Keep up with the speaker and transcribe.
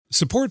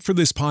Support for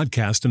this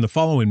podcast and the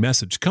following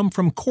message come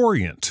from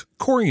Corient.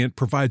 Corient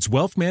provides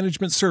wealth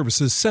management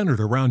services centered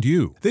around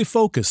you. They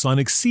focus on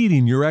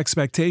exceeding your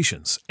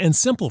expectations and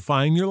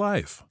simplifying your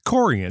life.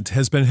 Corient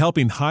has been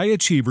helping high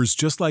achievers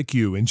just like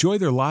you enjoy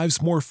their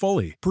lives more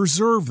fully,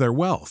 preserve their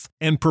wealth,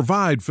 and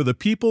provide for the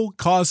people,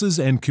 causes,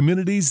 and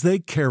communities they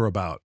care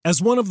about. As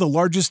one of the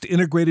largest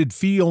integrated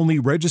fee-only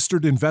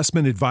registered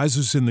investment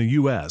advisors in the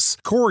U.S.,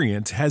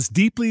 Corient has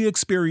deeply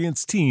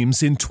experienced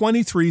teams in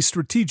 23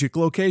 strategic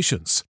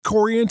locations.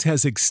 Corient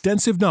has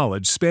extensive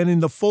knowledge spanning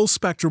the full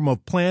spectrum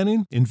of planning,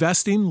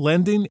 investing,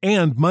 lending,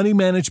 and money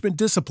management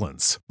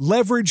disciplines.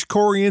 Leverage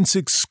Corient's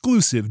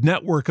exclusive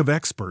network of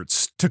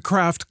experts to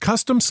craft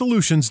custom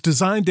solutions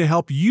designed to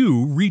help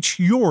you reach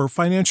your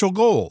financial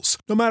goals,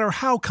 no matter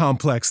how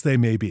complex they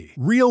may be.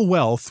 Real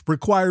wealth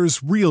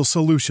requires real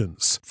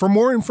solutions. For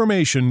more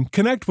information,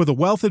 connect with a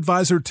wealth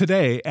advisor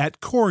today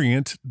at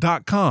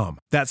Corient.com.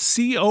 That's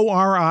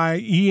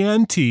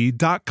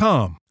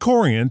Corient.com.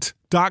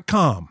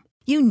 Corient.com.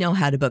 You know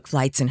how to book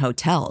flights and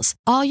hotels.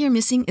 All you're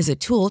missing is a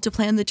tool to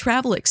plan the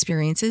travel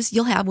experiences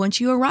you'll have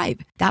once you arrive.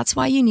 That's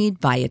why you need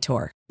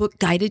Viator. Book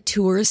guided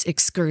tours,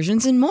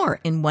 excursions, and more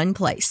in one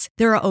place.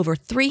 There are over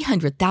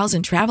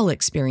 300,000 travel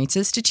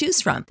experiences to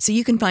choose from, so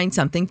you can find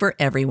something for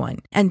everyone.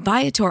 And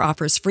Viator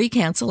offers free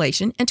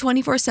cancellation and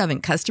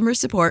 24/7 customer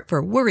support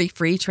for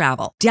worry-free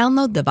travel.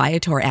 Download the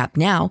Viator app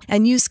now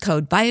and use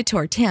code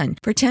Viator10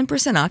 for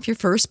 10% off your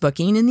first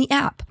booking in the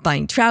app.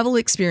 Find travel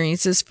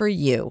experiences for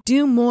you.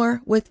 Do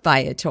more with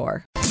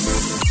Viator.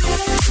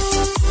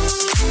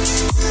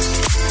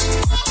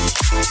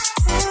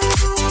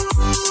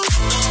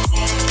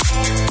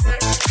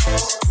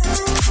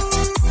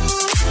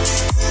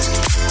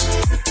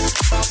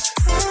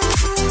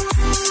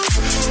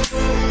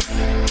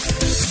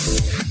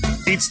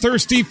 It's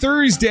Thirsty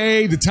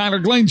Thursday, the Tyler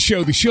Glenn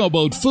Show, the show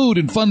about food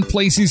and fun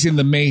places in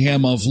the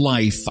mayhem of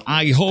life.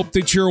 I hope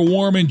that you're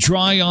warm and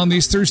dry on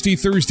this Thirsty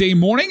Thursday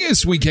morning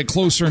as we get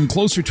closer and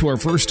closer to our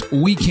first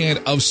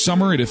weekend of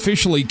summer. It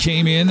officially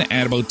came in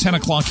at about 10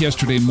 o'clock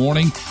yesterday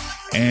morning,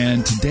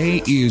 and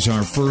today is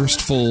our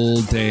first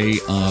full day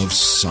of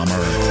summer.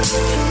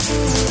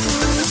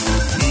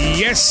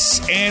 Yes,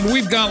 and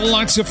we've got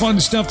lots of fun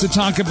stuff to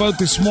talk about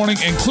this morning,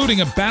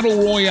 including a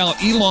battle royale.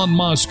 Elon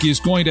Musk is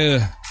going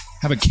to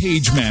have a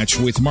cage match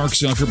with Mark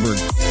Zuckerberg.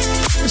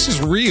 This is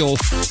real.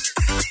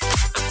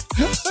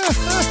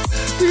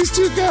 These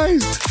two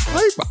guys,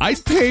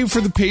 I'd pay for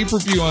the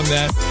pay-per-view on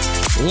that.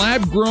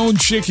 Lab-grown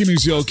chicken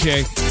is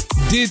okay.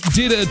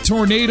 Did a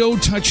tornado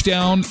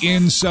touchdown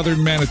in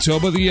southern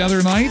Manitoba the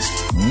other night?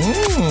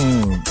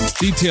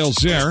 Details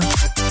there.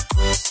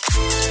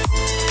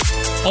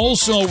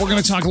 Also, we're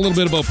going to talk a little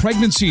bit about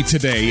pregnancy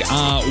today.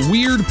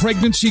 Weird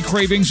pregnancy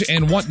cravings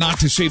and what not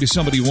to say to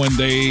somebody when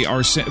they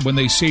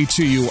say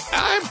to you,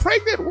 "I'm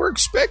pregnant, we're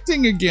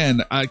expecting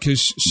again,"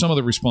 because some of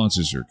the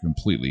responses are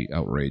completely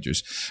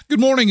outrageous. Good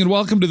morning and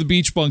welcome to the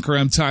Beach Bunker.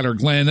 I'm Tyler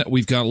Glenn.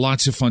 We've got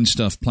lots of fun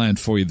stuff planned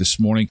for you this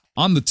morning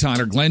on the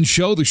Tyler Glenn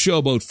Show, the show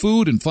about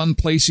food and fun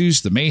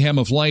places, the mayhem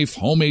of life,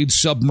 homemade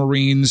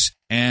submarines,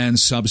 and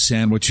sub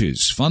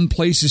sandwiches. Fun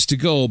places to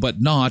go, but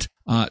not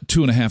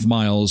 2.5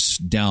 miles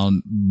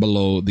down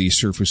below the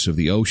surface of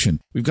the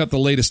ocean. We've got the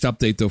latest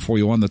update, though, for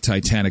you on the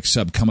Titanic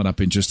sub coming up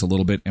in just a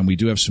little bit, and we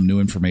do have some new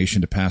information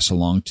to pass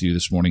along to you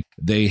this morning.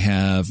 They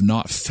have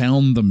not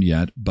found them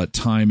yet, but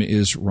time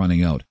is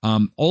running out.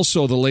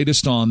 Also, the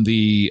latest on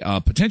the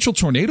potential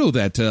tornado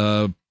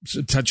that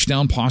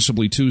touchdown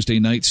possibly Tuesday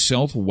night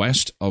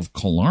southwest of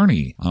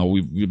Killarney.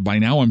 By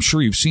now, I'm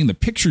sure you've seen the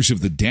pictures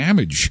of the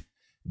damage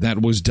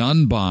that was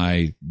done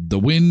by the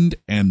wind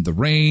and the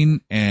rain,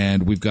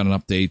 and we've got an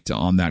update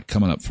on that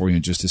coming up for you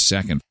in just a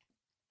second.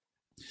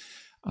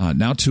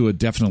 Now to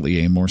definitely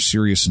a more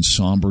serious and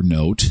somber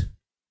note.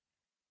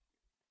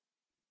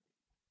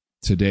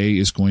 Today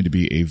is going to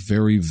be a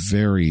very,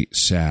 very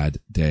sad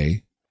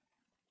day.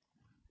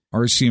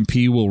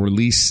 RCMP will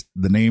release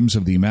the names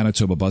of the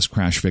Manitoba bus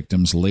crash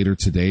victims later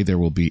today. There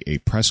will be a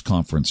press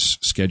conference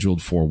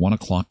scheduled for 1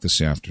 o'clock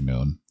this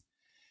afternoon.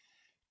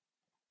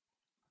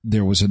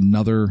 There was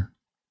another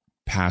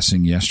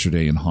passing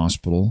yesterday in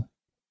hospital.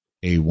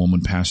 A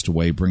woman passed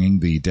away, bringing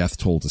the death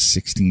toll to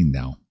 16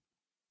 now.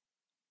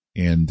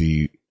 And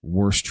the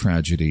worst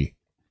tragedy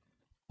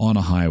on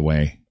a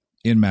highway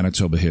in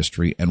Manitoba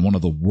history, and one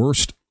of the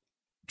worst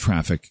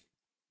traffic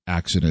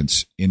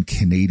accidents in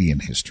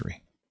Canadian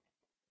history.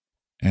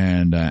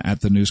 And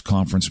at the news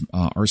conference,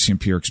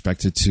 RCMP are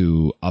expected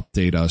to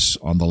update us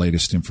on the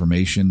latest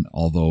information,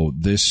 although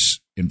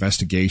this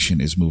investigation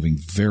is moving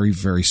very,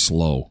 very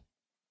slow.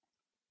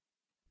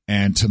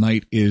 And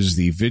tonight is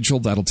the vigil.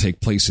 That'll take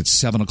place at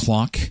 7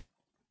 o'clock.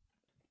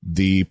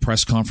 The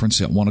press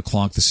conference at 1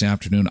 o'clock this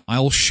afternoon.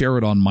 I'll share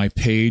it on my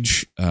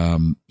page.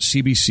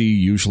 CBC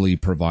usually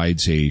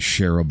provides a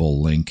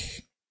shareable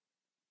link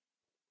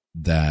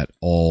that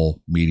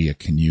all media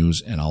can use,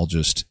 and I'll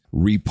just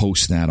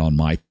repost that on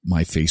my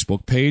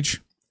Facebook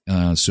page.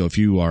 So if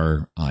you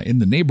are in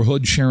the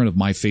neighborhood sharing of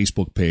my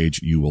Facebook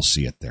page, you will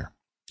see it there.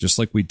 Just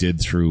like we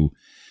did through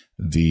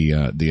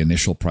the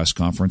initial press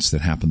conference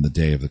that happened the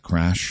day of the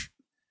crash.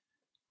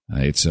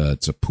 It's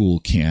a pool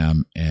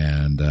cam,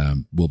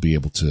 and we'll be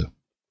able to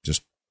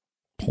just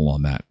pull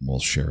on that, and we'll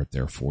share it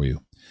there for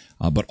you.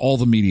 But all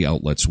the media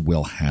outlets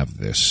will have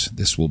this.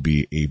 This will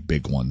be a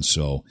big one,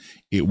 so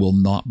it will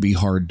not be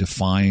hard to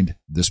find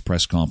this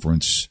press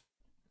conference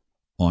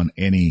on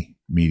any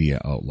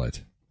media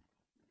outlet.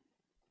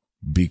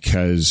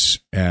 Because,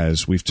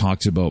 as we've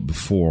talked about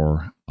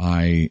before,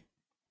 I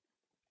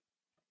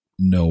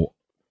know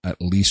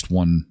at least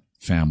one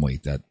family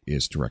that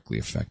is directly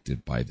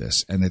affected by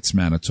this, and it's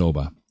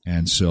Manitoba.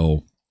 And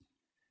so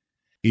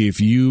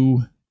if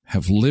you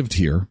have lived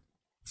here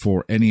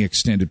for any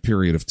extended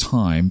period of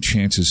time,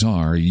 chances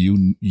are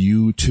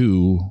you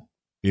too,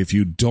 if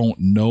you don't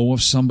know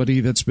of somebody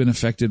that's been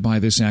affected by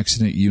this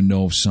accident, you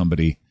know of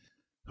somebody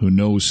who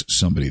knows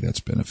somebody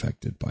that's been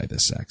affected by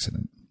this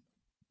accident.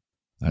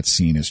 That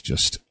scene is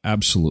just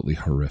absolutely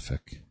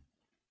horrific.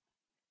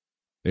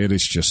 It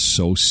is just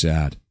so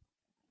sad.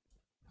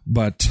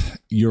 But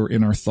you're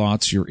in our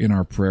thoughts, you're in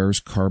our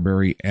prayers,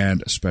 Carberry,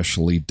 and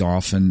especially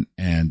Dauphin.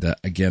 And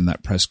again,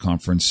 that press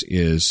conference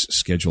is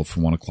scheduled for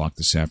 1 o'clock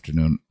this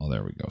afternoon. Oh,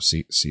 there we go.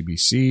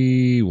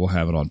 CBC, we'll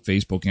have it on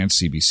Facebook and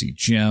CBC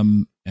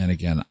Gem. And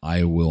again,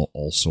 I will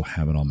also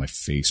have it on my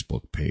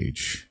Facebook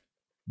page,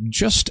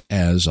 just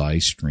as I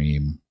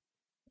stream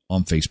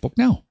on Facebook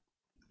now.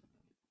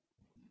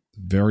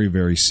 Very,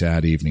 very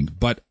sad evening,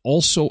 but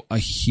also a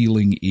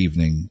healing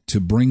evening to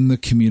bring the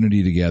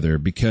community together,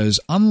 because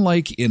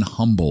unlike in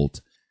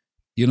Humboldt,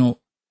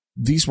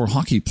 these were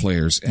hockey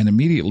players, and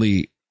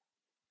immediately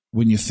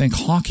when you think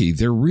hockey,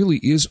 there really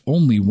is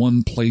only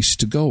one place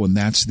to go, and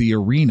that's the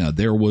arena.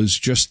 There was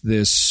just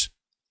this,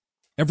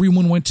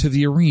 everyone went to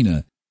the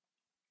arena.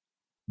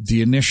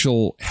 The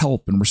initial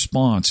help and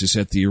response is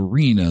at the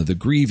arena. The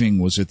grieving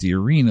was at the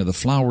arena. The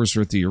flowers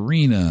are at the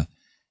arena.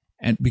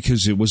 And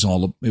because it was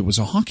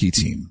a hockey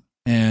team.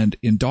 And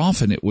in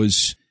Dauphin, it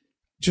was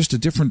just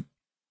different.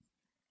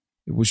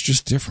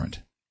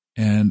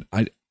 And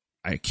I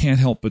can't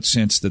help but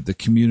sense that the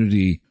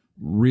community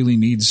really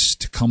needs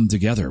to come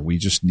together. We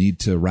just need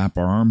to wrap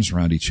our arms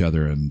around each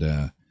other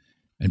and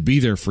be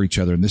there for each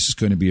other. And this is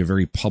going to be a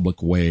very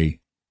public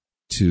way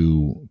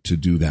to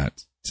do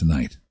that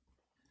tonight.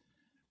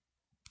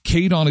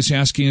 Kadon is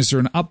asking, is there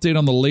an update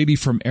on the lady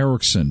from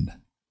Erickson?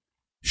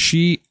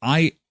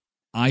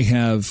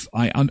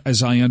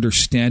 As I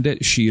understand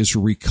it, she is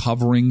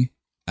recovering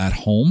at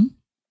home.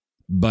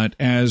 But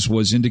as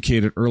was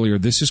indicated earlier,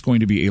 this is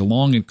going to be a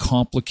long and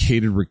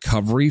complicated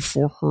recovery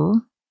for her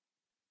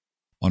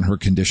on her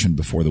condition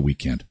before the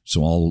weekend.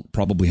 So I'll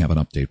probably have an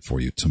update for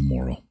you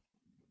tomorrow.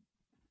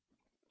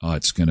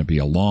 It's going to be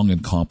a long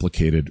and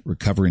complicated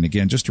recovery. And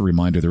again, just a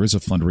reminder, there is a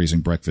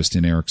fundraising breakfast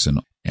in Erickson,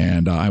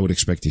 and I would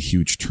expect a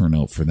huge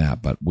turnout for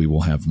that, but we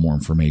will have more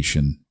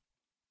information.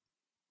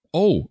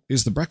 Oh,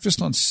 is the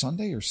breakfast on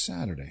Sunday or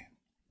Saturday?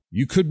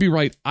 You could be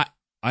right.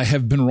 I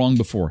have been wrong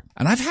before.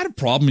 And I've had a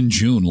problem in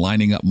June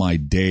lining up my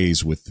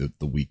days with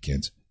the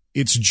weekends.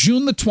 It's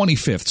June the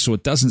 25th, so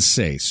it doesn't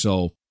say.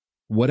 So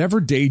whatever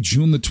day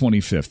June the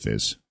 25th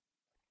is.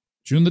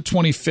 June the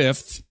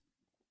 25th,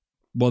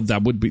 well,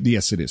 that would be,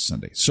 yes, it is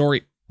Sunday.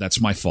 Sorry, that's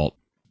my fault.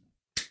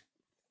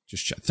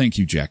 Thank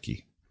you,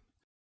 Jackie.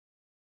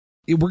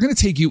 We're going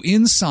to take you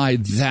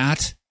inside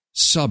that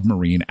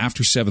submarine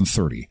after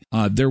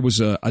 7:30. There was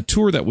a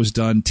tour that was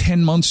done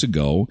 10 months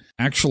ago.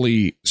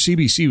 Actually,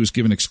 CBC was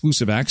given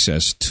exclusive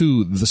access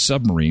to the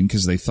submarine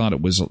because they thought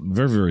it was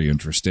very, very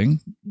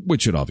interesting,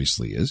 which it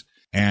obviously is.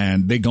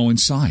 And they go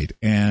inside.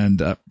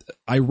 And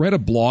I read a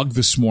blog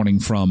this morning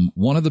from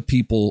one of the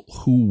people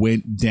who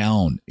went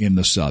down in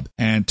the sub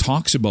and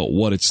talks about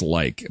what it's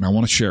like. And I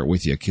want to share it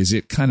with you because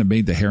it kind of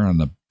made the hair on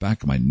the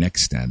back of my neck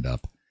stand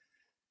up.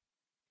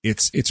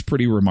 It's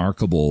pretty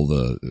remarkable,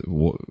 the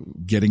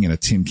getting in a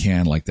tin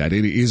can like that.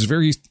 It is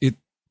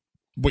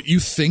what you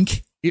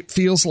think it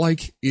feels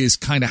like is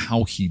kind of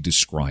how he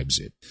describes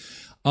it.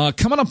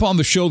 Coming up on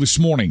the show this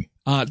morning,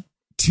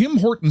 Tim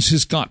Hortons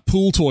has got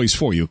pool toys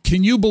for you.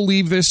 Can you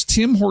believe this?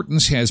 Tim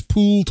Hortons has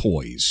pool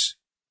toys.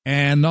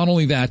 And not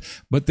only that,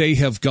 but they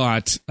have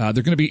got, they're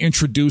going to be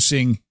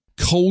introducing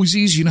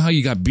cozies. You know how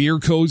you got beer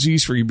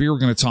cozies for your beer? We're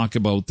going to talk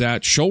about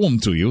that, show them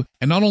to you.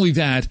 And not only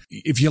that,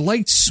 if you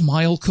liked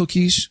Smile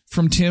cookies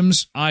from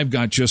Tim's, I've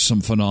got just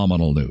some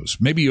phenomenal news.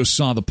 Maybe you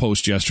saw the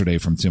post yesterday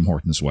from Tim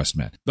Hortons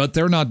Westmet, but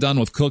they're not done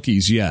with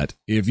cookies yet.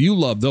 If you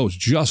love those,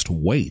 just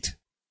wait.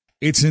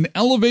 It's an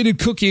elevated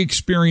cookie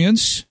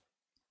experience.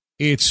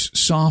 It's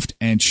soft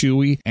and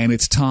chewy, and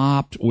it's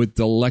topped with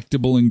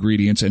delectable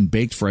ingredients and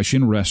baked fresh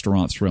in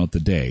restaurant throughout the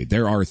day.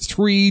 There are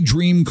 3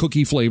 Dream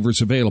Cookie flavors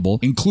available,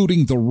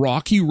 including the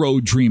Rocky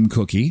Road Dream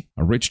Cookie,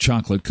 a rich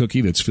chocolate cookie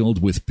that's filled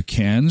with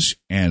pecans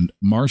and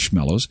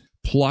marshmallows.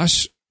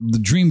 Plus, the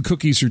Dream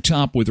Cookies are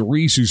topped with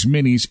Reese's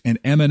Minis and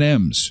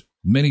M&M's,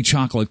 mini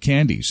chocolate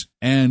candies.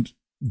 And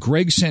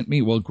Greg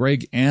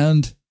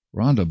and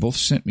Rhonda both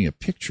sent me a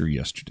picture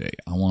yesterday.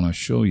 I want to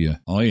show you.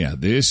 Oh, yeah,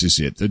 this is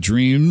it. The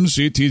dreams.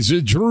 It is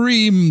a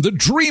dream. The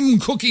dream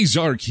cookies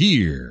are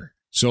here.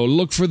 So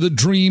look for the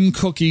dream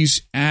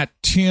cookies at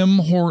Tim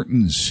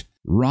Hortons.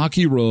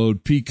 Rocky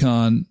Road,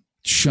 pecan,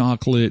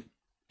 chocolate,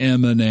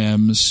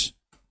 M&Ms.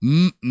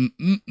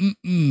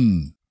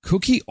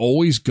 Cookie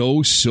always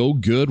goes so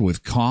good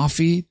with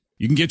coffee.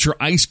 You can get your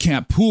ice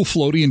cap pool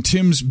floaty and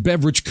Tim's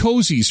beverage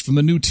cozies from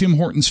the new Tim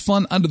Hortons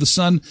Fun Under the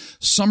Sun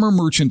Summer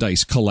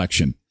Merchandise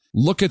Collection.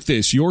 Look at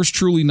this. Yours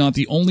truly not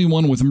the only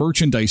one with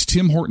merchandise.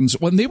 Tim Hortons,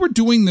 when they were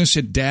doing this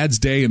at Dad's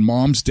Day and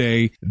Mom's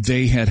Day,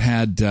 they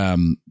had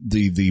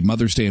the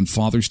Mother's Day and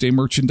Father's Day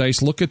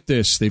merchandise. Look at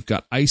this. They've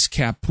got ice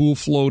cap pool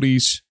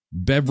floaties,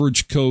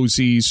 beverage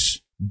cozies.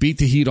 Beat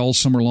the heat all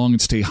summer long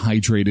and stay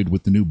hydrated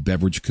with the new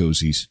beverage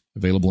cozies.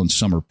 Available in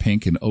summer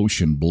pink and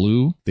ocean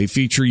blue. They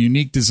feature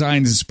unique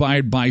designs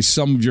inspired by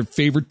some of your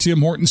favorite Tim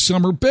Hortons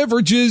summer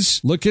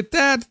beverages. Look at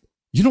that.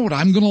 You know what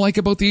I'm going to like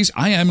about these?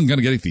 I am going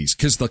to get these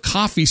because the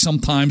coffee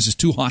sometimes is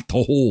too hot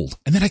to hold.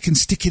 And then I can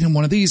stick it in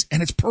one of these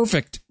and it's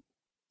perfect.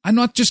 I'm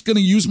not just going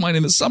to use mine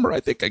in the summer. I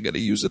think I'm going to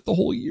use it the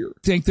whole year.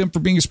 Thank them for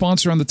being a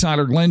sponsor on the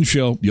Tyler Glenn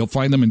Show. You'll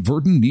find them in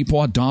Virden,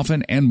 Neepawa,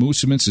 Dauphin, and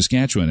Moosomin,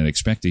 Saskatchewan, and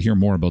expect to hear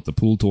more about the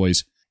pool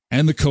toys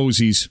and the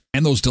cozies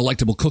and those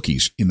delectable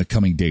cookies in the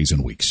coming days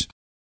and weeks.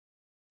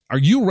 Are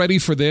you ready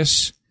for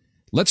this?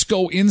 Let's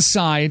go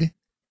inside,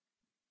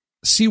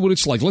 see what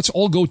it's like. Let's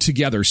all go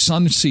together,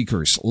 sun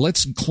seekers.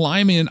 Let's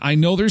climb in. I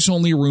know there's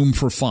only room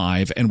for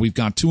 5, and we've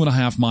got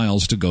 2.5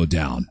 miles to go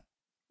down.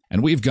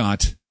 And we've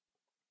got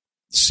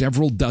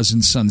several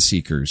dozen sun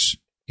seekers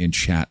in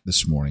chat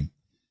this morning.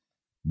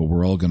 But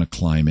we're all going to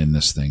climb in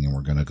this thing, and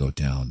we're going to go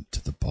down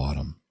to the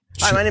bottom.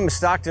 Hi, my name is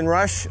Stockton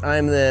Rush.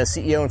 I'm the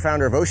CEO and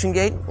founder of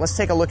OceanGate. Let's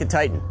take a look at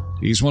Titan.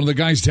 He's one of the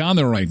guys down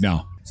there right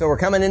now. So we're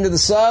coming into the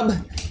sub.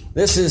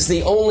 This is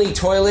the only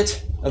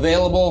toilet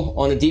available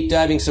on a deep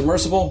diving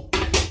submersible.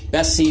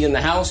 Best seat in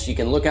the house. You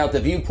can look out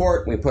the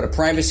viewport. We put a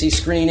privacy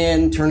screen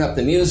in, turn up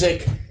the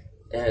music,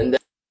 and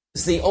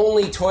it's the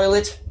only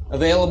toilet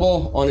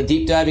available on a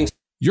deep diving.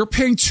 You're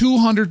paying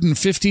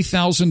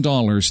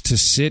 $250,000 to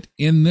sit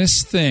in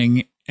this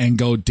thing and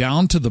go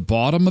down to the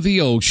bottom of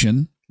the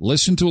ocean,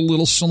 listen to a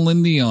little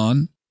Celine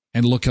Dion,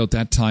 and look out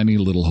that tiny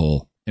little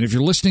hole. And if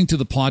you're listening to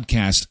the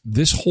podcast,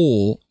 this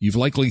hole, you've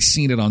likely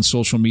seen it on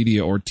social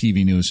media or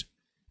TV news,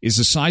 is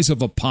the size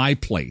of a pie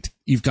plate.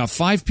 You've got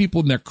 5 people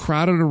in there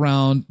crowded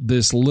around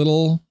this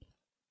little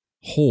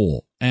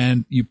hole,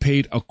 and you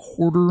paid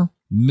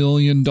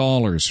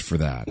 $250,000 for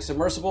that.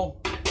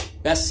 Submersible,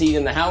 best seat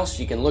in the house.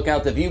 You can look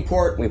out the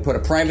viewport. We put a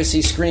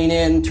privacy screen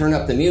in, turn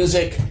up the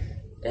music,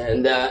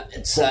 and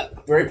it's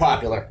very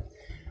popular.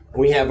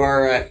 We have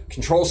our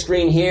control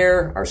screen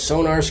here, our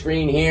sonar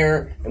screen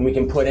here, and we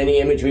can put any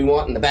image we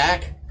want in the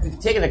back. We've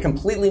taken a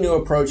completely new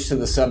approach to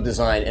the sub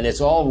design, and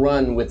it's all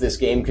run with this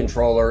game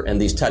controller and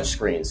these touch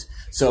screens.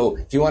 So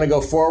if you want to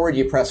go forward,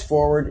 you press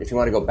forward. If you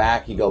want to go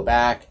back, you go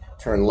back,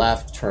 turn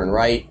left, turn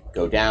right,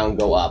 go down,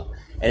 go up.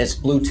 And it's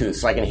Bluetooth,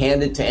 so I can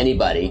hand it to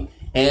anybody.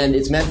 And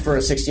it's meant for a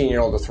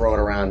 16-year-old to throw it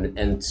around,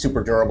 and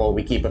super durable.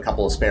 We keep a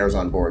couple of spares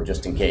on board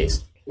just in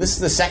case. This is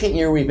the second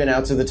year we've been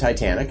out to the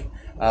Titanic.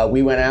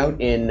 We went out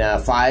in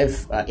 5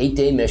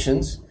 8-day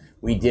missions.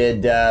 We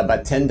did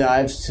about 10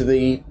 dives to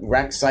the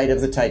wreck site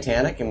of the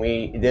Titanic, and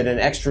we did an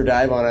extra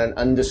dive on an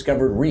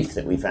undiscovered reef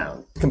that we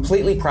found.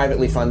 Completely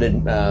privately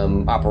funded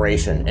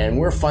operation, and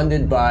we're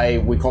funded by,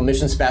 we call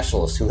mission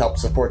specialists who help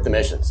support the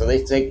mission. So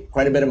they take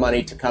quite a bit of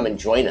money to come and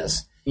join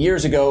us.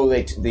 Years ago,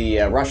 the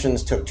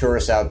Russians took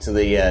tourists out to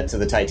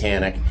the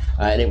Titanic,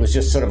 and it was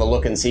just sort of a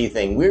look and see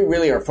thing. We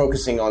really are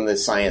focusing on the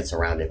science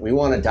around it. We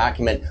want to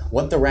document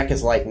what the wreck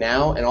is like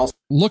now, and also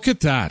look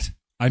at that.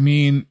 I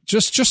mean,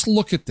 just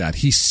look at that.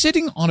 He's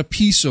sitting on a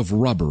piece of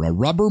rubber, a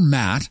rubber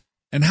mat,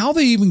 and how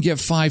they even get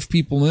 5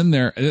 people in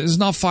there. It's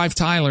not 5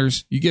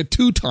 Tylers. You get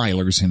 2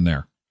 Tylers in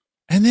there.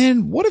 And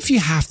then what if you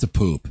have to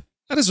poop?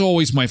 That is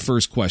always my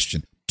first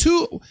question.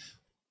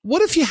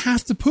 What if you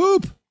have to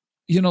poop?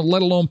 You know,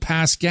 let alone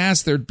pass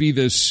gas, there'd be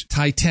this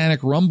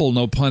Titanic rumble,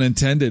 no pun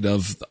intended,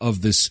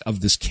 of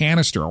this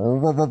canister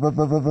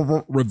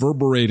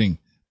reverberating.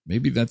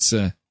 Maybe that's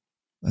a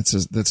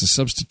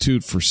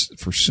substitute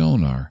for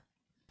sonar.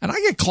 And I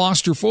get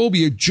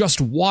claustrophobia just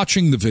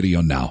watching the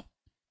video now.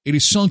 It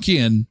is sunk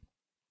in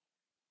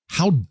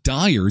how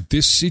dire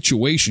this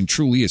situation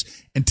truly is.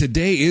 And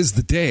today is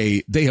the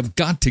day they have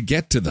got to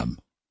get to them.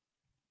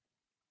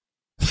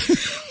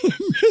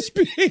 Miss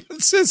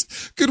Behan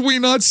says, could we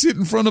not sit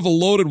in front of a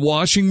loaded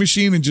washing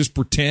machine and just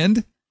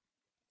pretend?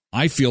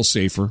 I feel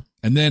safer.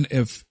 And then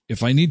if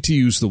I need to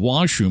use the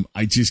washroom,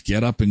 I just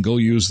get up and go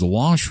use the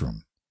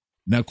washroom.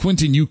 Now,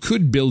 Quentin, you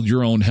could build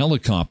your own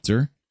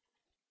helicopter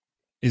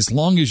as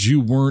long as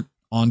you weren't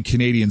on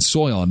Canadian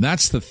soil. And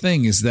that's the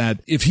thing, is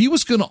that if he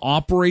was going to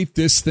operate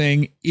this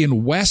thing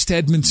in West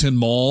Edmonton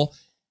Mall,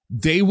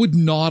 they would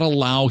not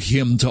allow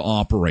him to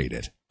operate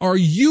it. Are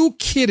you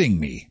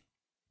kidding me?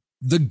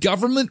 The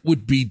government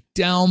would be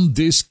down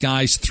this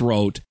guy's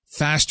throat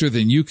faster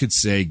than you could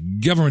say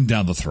government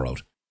down the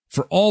throat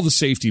for all the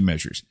safety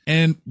measures.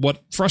 And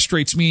what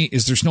frustrates me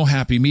is there's no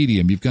happy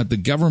medium. You've got the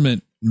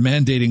government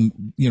mandating,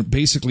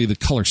 basically the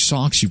color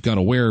socks you've got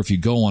to wear if you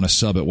go on a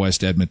sub at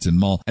West Edmonton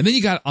Mall. And then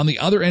you got on the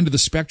other end of the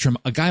spectrum,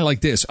 a guy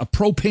like this, a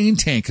propane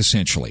tank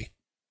essentially,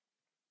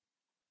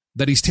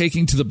 that he's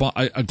taking to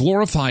a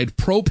glorified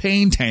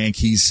propane tank.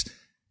 He's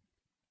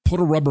put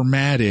a rubber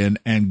mat in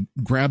and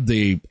grabbed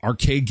the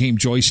arcade game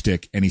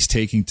joystick, and he's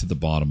taking to the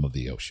bottom of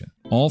the ocean.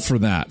 All for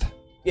that.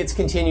 It's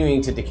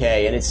continuing to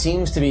decay, and it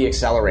seems to be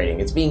accelerating.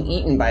 It's being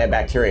eaten by a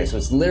bacteria, so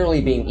it's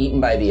literally being eaten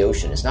by the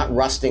ocean. It's not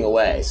rusting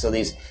away. So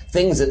these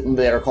things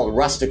that are called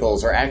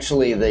rusticles are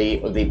actually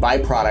the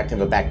byproduct of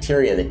a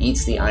bacteria that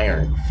eats the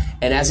iron.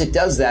 And as it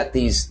does that,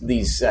 these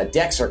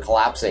decks are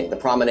collapsing. The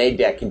promenade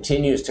deck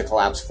continues to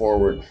collapse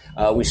forward.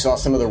 We saw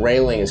some of the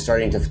railing is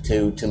starting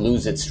to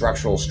lose its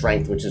structural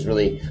strength, which is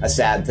really a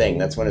sad thing.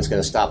 That's when it's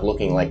going to stop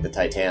looking like the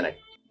Titanic.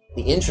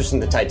 The interest in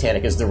the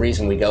Titanic is the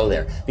reason we go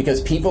there, because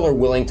people are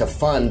willing to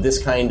fund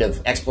this kind of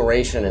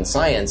exploration and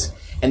science,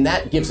 and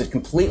that gives a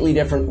completely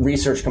different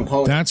research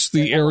component. That's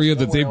the area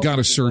that they've got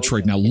to search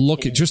right now.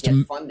 Look at just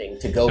funding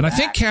to go. And I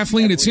think,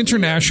 Kathleen, it's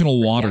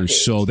international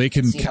waters, so you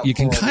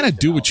can kind of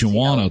do what you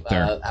want out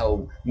there.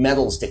 How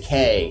metals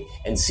decay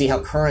and see how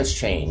currents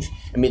change.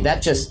 I mean,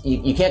 that just,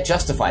 you can't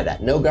justify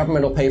that. No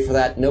government will pay for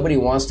that. Nobody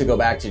wants to go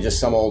back to just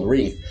some old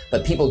reef,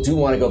 but people do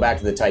want to go back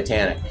to the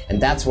Titanic. And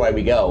that's why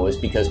we go, is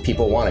because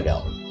people want to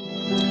go.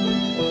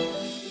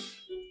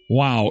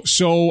 Wow.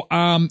 So,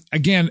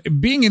 again,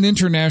 being in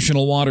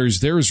international waters,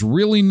 there's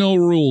really no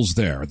rules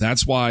there.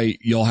 That's why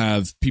you'll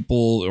have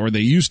people, or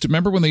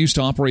remember when they used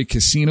to operate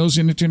casinos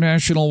in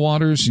international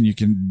waters, and you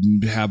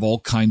can have all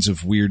kinds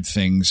of weird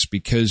things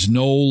because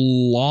no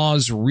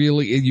laws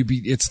really,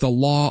 it's the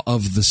law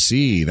of the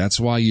sea. That's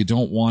why you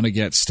don't want to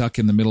get stuck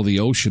in the middle of the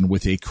ocean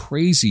with a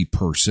crazy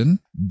person,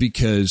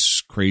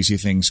 because crazy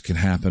things can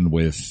happen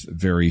with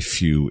very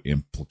few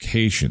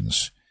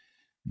implications.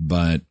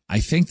 But I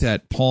think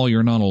that, Paul,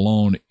 you're not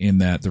alone in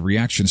that the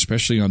reaction,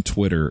 especially on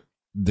Twitter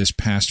this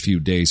past few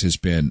days, has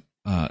been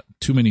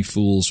too many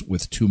fools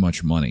with too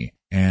much money.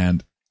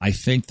 And I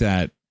think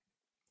that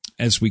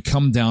as we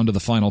come down to the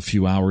final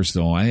few hours,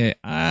 though,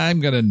 I'm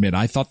going to admit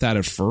I thought that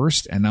at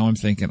first, and now I'm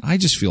thinking I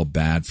just feel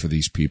bad for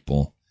these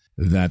people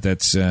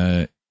that's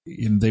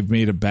they've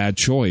made a bad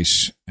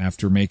choice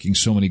after making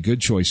so many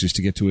good choices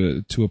to get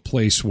to a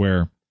place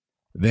where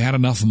they had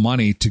enough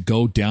money to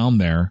go down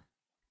there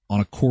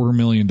on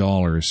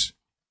 $250,000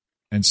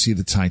 and see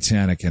the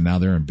Titanic, and now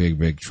they're in big,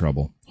 big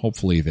trouble.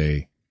 Hopefully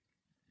they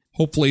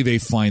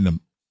find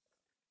them.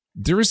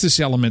 There is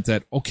this element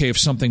that, okay, if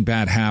something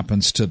bad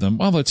happens to them,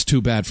 well, that's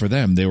too bad for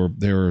them. They were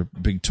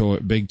big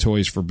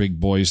toys for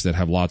big boys that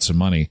have lots of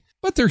money,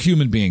 but they're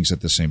human beings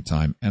at the same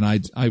time. And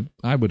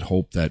I would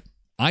hope that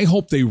I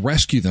hope they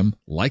rescue them,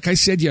 like I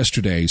said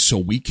yesterday, so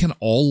we can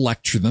all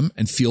lecture them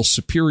and feel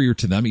superior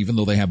to them, even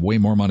though they have way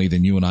more money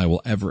than you and I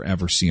will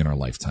ever see in our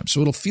lifetime.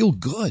 So it'll feel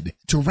good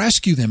to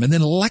rescue them and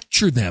then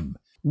lecture them.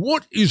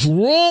 What is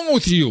wrong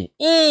with you?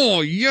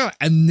 Oh, yeah.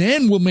 And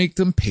then we'll make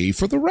them pay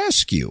for the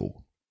rescue.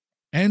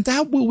 And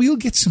we'll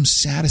get some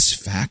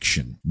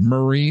satisfaction.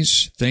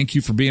 Murray's, thank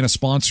you for being a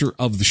sponsor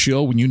of the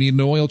show. When you need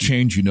an oil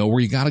change, you know where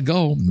you got to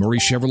go. Murray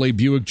Chevrolet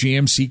Buick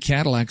GMC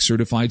Cadillac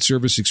Certified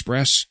Service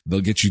Express.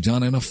 They'll get you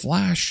done in a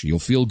flash. You'll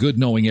feel good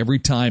knowing every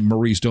time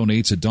Murray's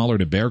donates $1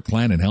 to Bear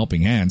Clan and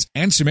Helping Hands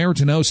and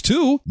Samaritan House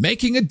too,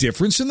 making a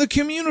difference in the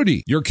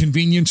community. Your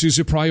convenience is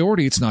a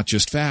priority. It's not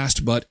just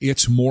fast, but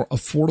it's more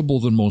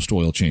affordable than most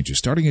oil changes,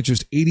 starting at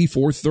just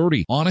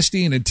 $84.30.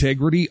 Honesty and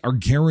integrity are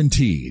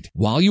guaranteed.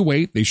 While you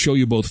wait, they show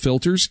you both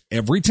filters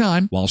every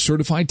time, while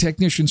certified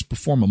technicians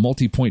perform a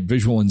multi-point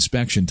visual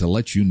inspection to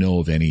let you know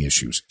of any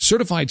issues.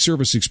 Certified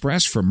Service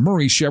Express from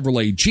Murray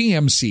Chevrolet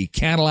GMC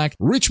Cadillac,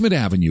 Richmond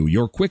Avenue,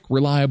 your quick,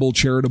 reliable,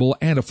 charitable,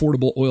 and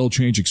affordable oil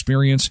change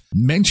experience.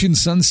 Mention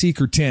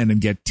Sunseeker 10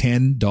 and get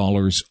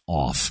 $10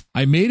 off.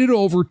 I made it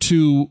over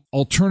to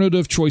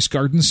Alternative Choice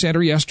Garden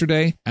Center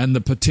yesterday, and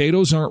the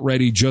potatoes aren't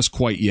ready just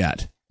quite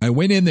yet. I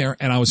went in there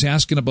and I was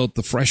asking about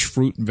the fresh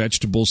fruit and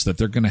vegetables that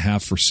they're going to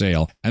have for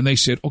sale. And they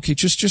said, okay,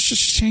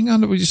 just hang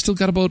on. We still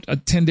got about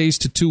 10 days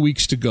to 2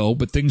 weeks to go,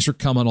 but things are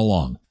coming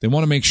along. They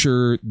want to make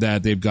sure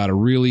that they've got a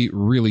really,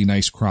 really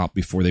nice crop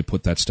before they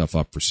put that stuff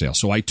up for sale.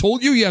 So I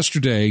told you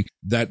yesterday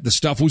that the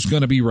stuff was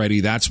going to be ready.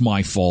 That's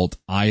my fault.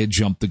 I had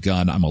jumped the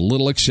gun. I'm a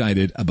little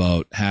excited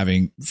about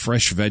having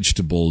fresh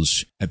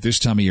vegetables at this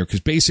time of year, because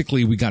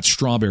basically we got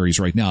strawberries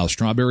right now.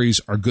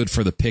 Strawberries are good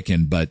for the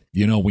picking, but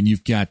you know, when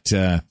you've got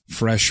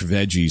fresh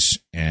veggies,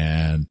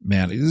 and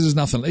man, this is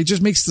nothing. It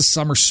just makes the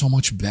summer so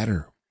much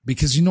better,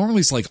 because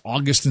normally it's like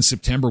August and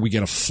September we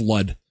get a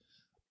flood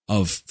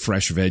of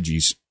fresh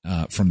veggies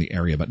from the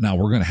area, but now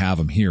we're going to have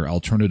them here.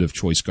 Alternative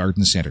Choice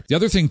Garden Center. The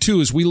other thing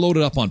too is we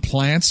loaded up on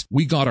plants.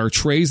 We got our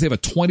trays. They have a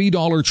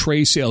 $20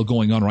 tray sale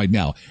going on right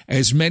now.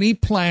 As many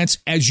plants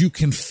as you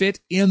can fit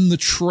in the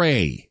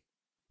tray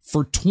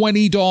for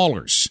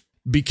 $20,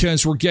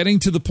 because we're getting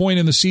to the point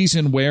in the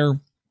season where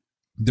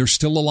there's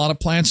still a lot of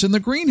plants in the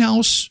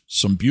greenhouse.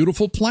 Some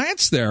beautiful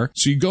plants there.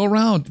 So you go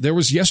around. There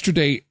was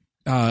yesterday,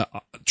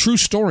 true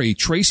story,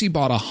 Tracy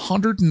bought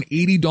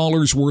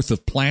 $180 worth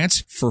of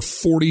plants for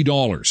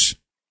 $40.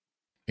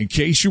 in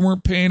case you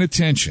weren't paying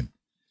attention,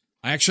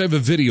 I actually have a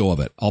video of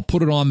it. I'll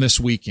put it on this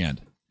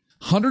weekend.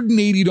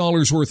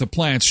 $180 worth of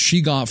plants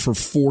she got for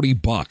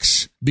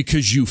 $40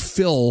 because you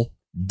fill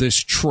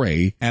this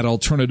tray at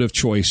Alternative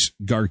Choice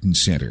Garden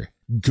Center.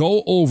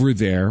 Go over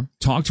there,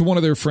 talk to one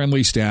of their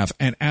friendly staff,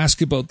 and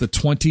ask about the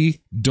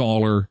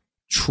 $20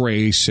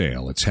 tray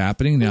sale. It's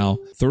happening now.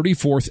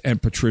 34th and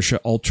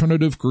Patricia,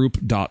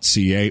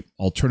 alternativegroup.ca,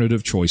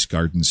 Alternative Choice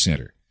Garden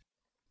Center.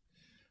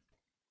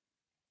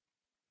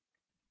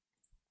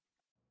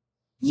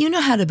 You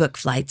know how to book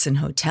flights and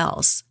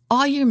hotels.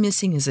 All you're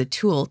missing is a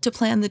tool to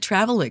plan the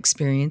travel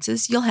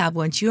experiences you'll have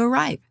once you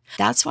arrive.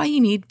 That's why you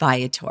need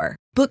Viator.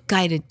 Book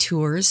guided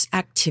tours,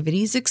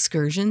 activities,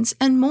 excursions,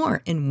 and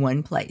more in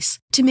one place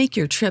to make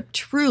your trip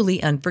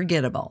truly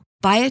unforgettable.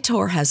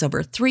 Viator has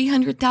over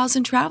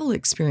 300,000 travel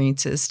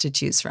experiences to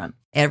choose from.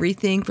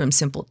 Everything from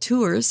simple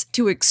tours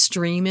to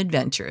extreme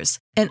adventures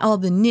and all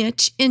the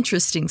niche,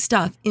 interesting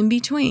stuff in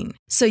between.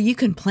 So you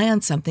can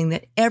plan something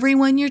that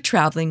everyone you're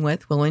traveling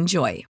with will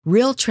enjoy.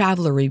 Real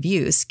traveler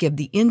reviews give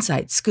the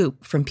inside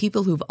scoop from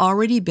people who've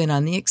already been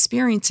on the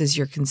experiences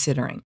you're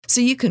considering. So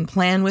you can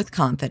plan with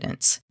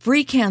confidence.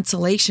 Free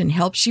cancellation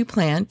helps you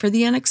plan for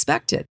the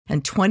unexpected.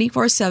 And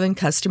 24/7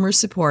 customer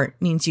support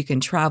means you can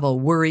travel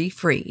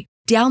worry-free.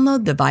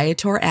 Download the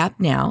Viator app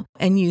now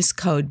and use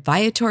code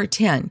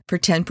Viator10 for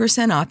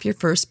 10% off your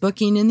first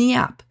booking in the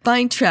app.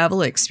 Find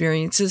travel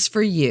experiences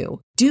for you.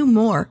 Do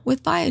more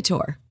with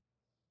Viator.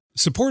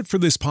 Support for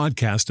this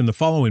podcast and the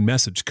following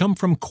message come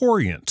from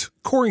Corient.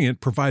 Corient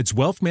provides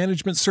wealth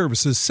management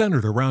services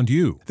centered around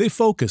you. They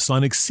focus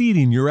on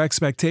exceeding your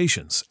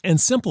expectations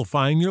and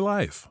simplifying your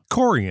life.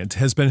 Corient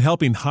has been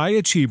helping high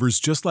achievers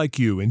just like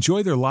you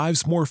enjoy their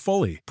lives more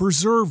fully,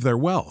 preserve their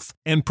wealth,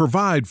 and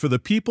provide for the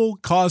people,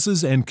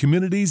 causes, and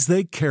communities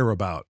they care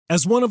about.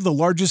 As one of the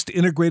largest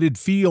integrated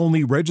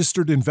fee-only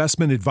registered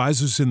investment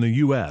advisors in the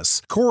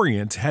U.S.,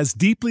 Corient has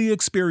deeply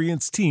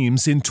experienced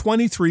teams in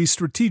 23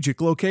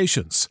 strategic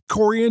locations.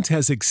 Corient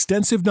has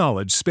extensive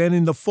knowledge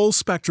spanning the full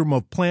spectrum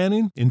of planning,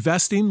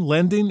 investing,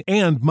 lending,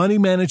 and money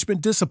management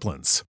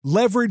disciplines.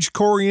 Leverage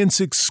Corient's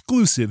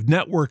exclusive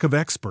network of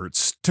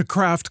experts to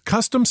craft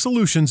custom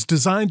solutions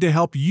designed to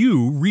help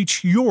you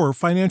reach your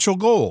financial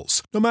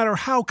goals, no matter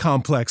how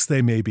complex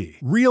they may be.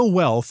 Real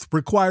wealth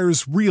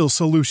requires real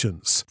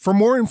solutions. For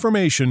more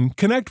information,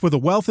 connect with a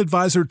wealth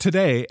advisor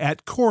today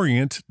at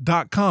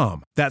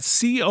Corient.com.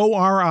 That's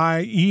Corient.com.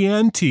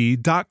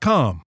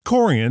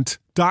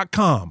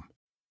 Corient.com.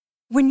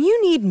 When you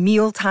need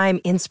mealtime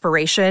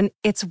inspiration,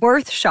 it's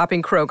worth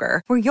shopping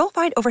Kroger, where you'll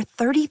find over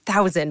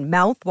 30,000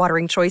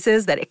 mouth-watering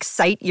choices that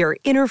excite your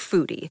inner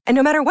foodie. And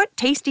no matter what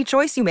tasty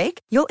choice you make,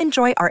 you'll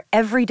enjoy our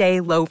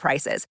everyday low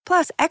prices,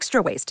 plus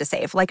extra ways to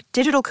save, like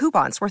digital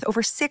coupons worth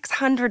over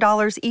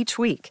 $600 each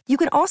week. You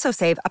can also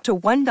save up to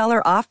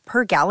 $1 off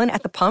per gallon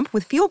at the pump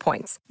with fuel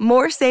points.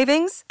 More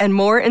savings and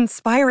more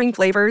inspiring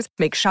flavors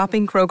make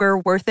shopping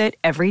Kroger worth it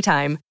every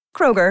time.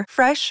 Kroger,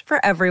 fresh for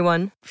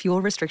everyone.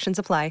 Fuel restrictions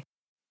apply.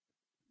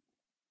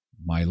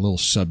 My little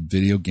sub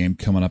video game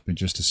coming up in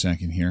just a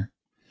second here.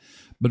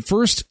 But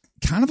first,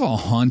 kind of a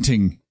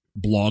haunting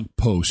blog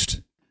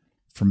post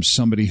from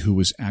somebody who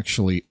was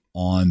actually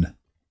on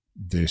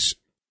this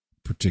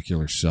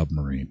particular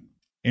submarine.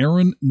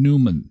 Aaron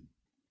Newman,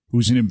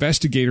 who's an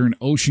investigator in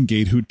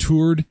OceanGate who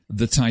toured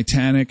the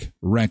Titanic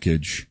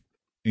wreckage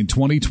in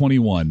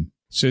 2021,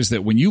 says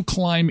that when you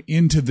climb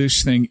into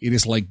this thing, it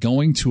is like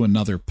going to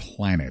another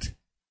planet.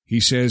 He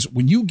says,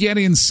 when you get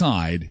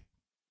inside,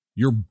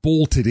 you're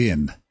bolted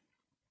in.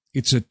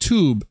 It's a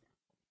tube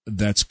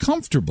that's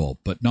comfortable,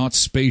 but not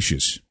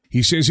spacious.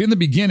 He says in the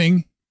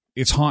beginning,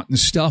 it's hot and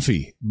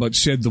stuffy, but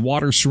said the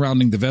water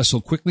surrounding the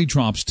vessel quickly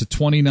drops to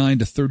 29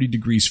 to 30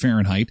 degrees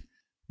Fahrenheit,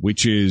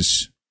 which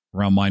is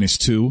around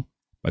 -2.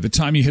 By the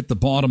time you hit the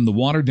bottom, the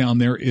water down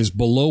there is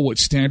below what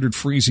standard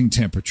freezing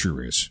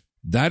temperature is.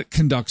 That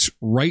conducts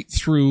right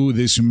through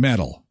this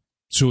metal.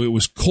 So it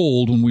was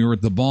cold when we were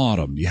at the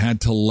bottom. You had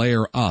to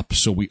layer up.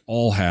 So we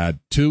all had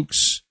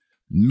toques,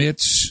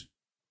 mitts,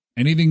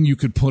 anything you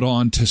could put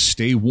on to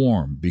stay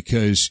warm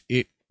because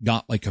it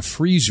got like a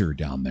freezer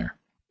down there.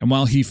 And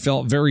while he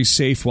felt very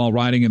safe while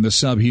riding in the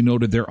sub, he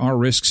noted there are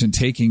risks in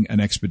taking an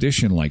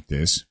expedition like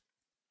this.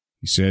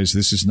 He says,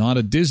 this is not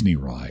a Disney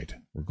ride.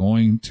 We're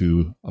going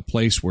to a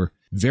place where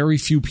very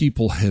few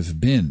people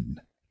have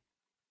been.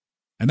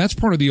 And that's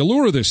part of the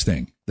allure of this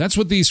thing. That's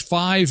what these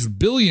 5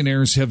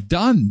 billionaires have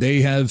done.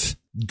 They have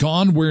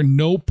gone where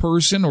no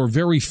person or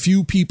very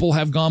few people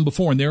have gone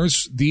before. And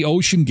there's the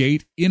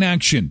OceanGate in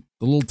action.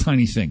 The little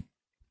tiny thing.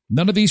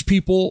 None of these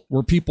people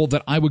were people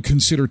that I would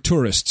consider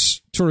tourists.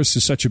 Tourist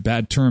is such a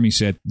bad term, he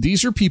said.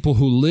 These are people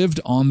who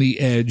lived on the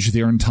edge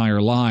their entire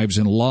lives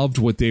and loved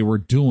what they were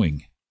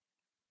doing.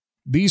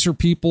 These are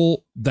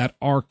people that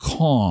are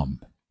calm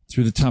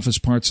through the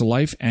toughest parts of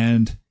life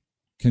and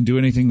can do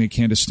anything they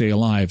can to stay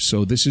alive.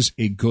 So this is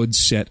a good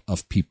set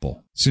of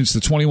people. Since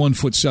the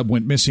 21-foot sub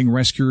went missing,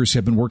 rescuers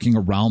have been working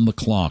around the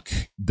clock.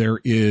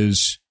 There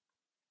is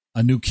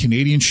a new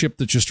Canadian ship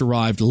that just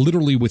arrived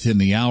literally within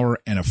the hour,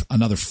 and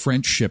another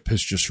French ship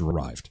has just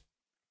arrived.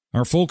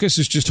 Our focus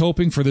is just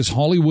hoping for this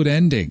Hollywood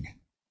ending.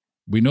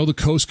 We know the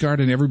Coast Guard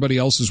and everybody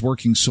else is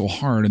working so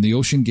hard, and the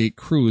Ocean Gate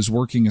crew is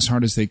working as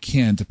hard as they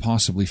can to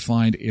possibly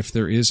find if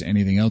there is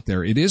anything out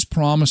there. It is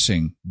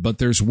promising, but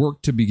there's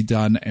work to be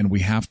done, and we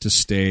have to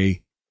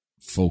stay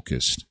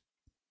focused.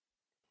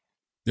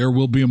 There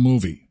will be a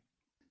movie.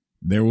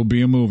 There will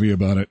be a movie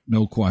about it,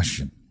 no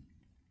question.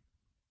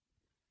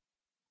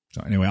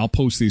 So anyway, I'll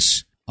post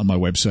these on my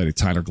website at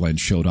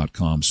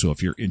tylerglenshow.com. So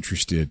if you're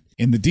interested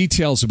in the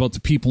details about the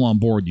people on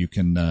board, you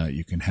can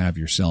have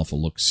yourself a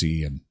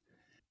look-see. And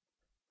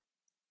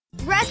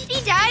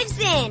Rusty dives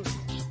in.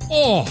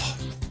 Oh,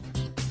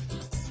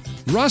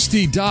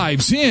 Rusty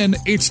dives in.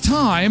 It's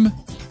time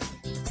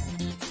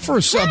for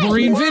a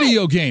submarine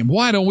video game.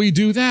 Why don't we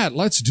do that?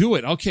 Let's do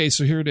it. Okay,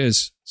 so here it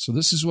is. So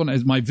this is when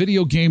my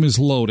video game is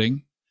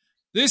loading.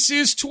 This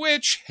is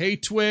Twitch. Hey,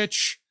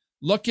 Twitch.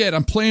 Look at,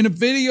 I'm playing a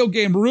video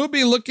game.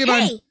 Ruby, look at,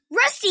 Hey,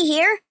 Rusty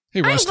here.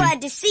 Hey, Rusty. I'm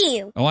glad to see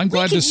you. Oh, I'm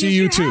glad to see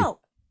you too. Help.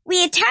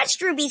 We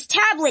attached Ruby's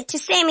tablet to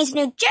Sammy's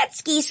new jet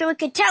ski so it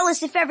could tell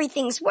us if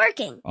everything's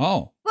working.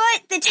 Oh.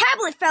 But the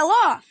tablet fell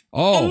off.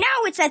 Oh. And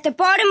now it's at the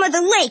bottom of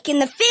the lake in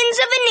the fins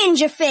of a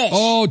ninja fish.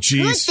 Oh, Good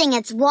jeez. thing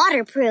it's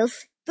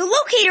waterproof. The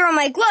locator on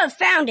my glove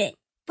found it.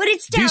 But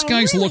it's down. These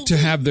guys really look to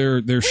deep. have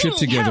their shit need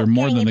together help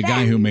more than getting the it guy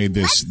back. who made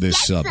this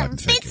Let's sub, get I'm some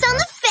thinking. bits on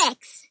the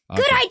fix.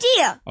 Okay. Good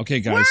idea. Okay,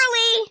 guys.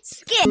 Whirly,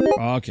 skip.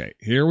 Okay,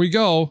 here we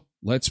go.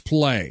 Let's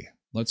play.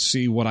 Let's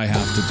see what I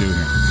have to do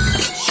here.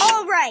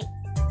 All right.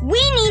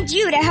 We need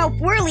you to help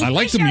Whirly I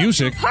like fish the out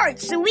music. some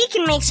parts so we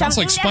can make Sounds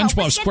something like to help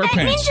SpongeBob us get that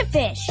SquarePants. ninja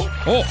fish.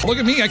 Oh, look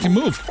at me. I can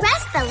move.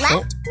 Press the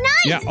left. Oh.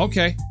 Nice. Yeah,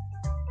 okay.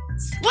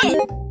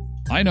 Skip.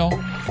 I know.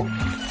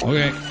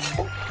 Okay.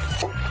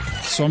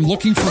 So I'm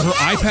looking for her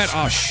iPad.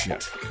 Oh,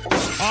 shit.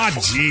 Oh,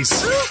 jeez.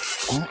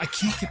 Oh, I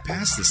can't get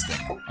past this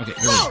thing. Okay,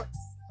 here we go.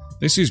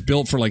 This is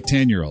built for like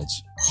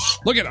 10-year-olds.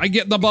 Look at, I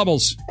get in the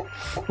bubbles.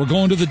 We're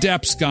going to the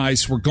depths,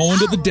 guys. We're going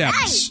to the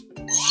depths.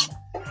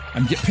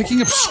 I'm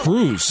picking up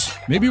screws.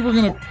 Maybe we're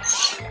going to...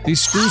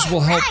 These screws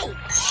will help.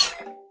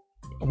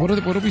 What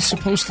are we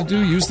supposed to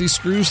do? Use these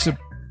screws to...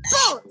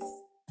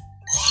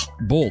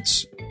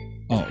 Bolts.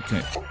 Oh,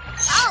 okay.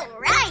 All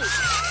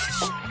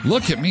right.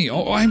 Look at me.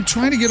 Oh, I'm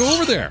trying to get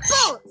over there.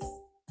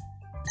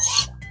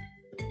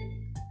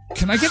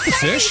 Can I get the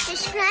fish?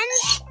 Fish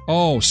friends.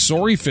 Oh,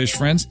 sorry, fish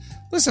friends.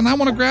 Listen, I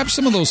want to grab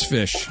some of those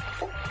fish.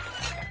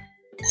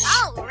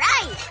 All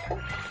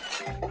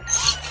right.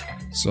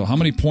 So how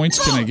many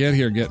points can I get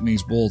here getting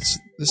these bolts?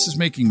 This is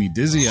making me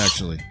dizzy,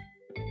 actually.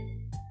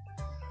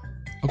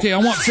 Okay, I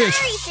want fish.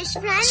 Sorry, fish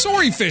friends.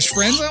 Sorry, fish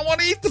friends. I want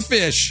to eat the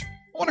fish.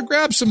 I want to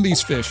grab some of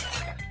these fish.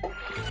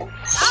 All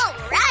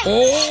right.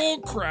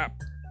 Oh, crap.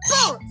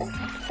 Bolts.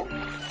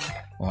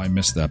 Oh, I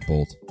missed that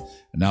bolt.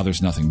 And now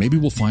there's nothing. Maybe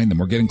we'll find them.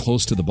 We're getting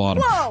close to the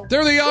bottom. Whoa.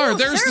 There they are. Cool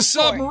There's the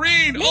surfboard.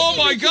 submarine. Maybe Oh,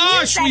 my we can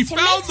gosh. use that We to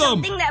found make them.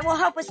 something that will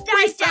help us We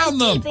dive down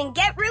found them. deep and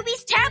get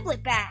Ruby's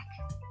tablet back.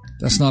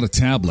 That's not a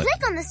tablet.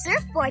 Click on the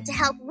surfboard to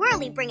help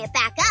Whirly bring it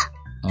back up.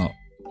 Oh,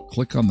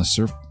 click on the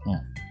surf. Oh.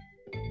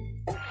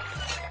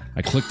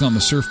 I clicked on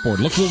the surfboard.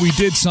 Look what we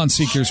did,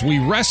 Sunseekers. We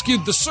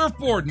rescued the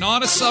surfboard,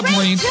 not a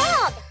submarine. Great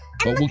job.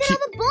 But And we'll look at keep-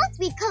 all the bolts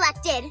we've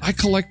collected. I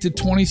collected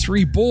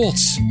 23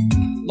 bolts.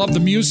 Love the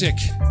music.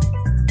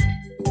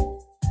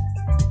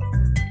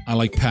 I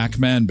like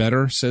Pac-Man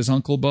better, says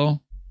Uncle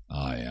Bo.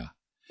 Oh, yeah.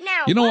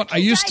 Now, You know what? I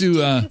used to,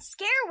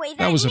 scare away that,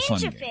 That was a ninja fun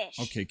game. fish.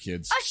 Okay,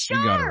 kids. A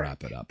We gotta shark.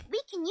 wrap it up. We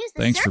can use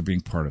the Thanks surf. for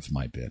being part of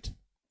my bit.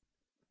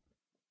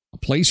 A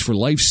place for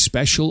life's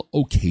special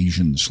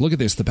occasions. Look at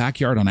this. The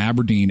Backyard on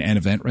Aberdeen and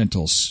Event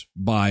Rentals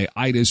by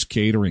Ida's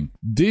Catering.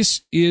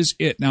 This is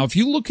it. Now, if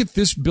you look at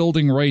this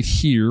building right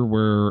here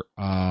where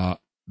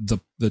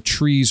the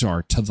trees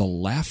are to the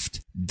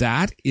left,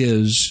 that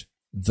is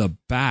the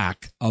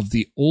back of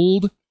the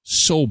old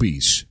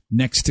Sobeys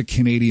next to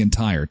Canadian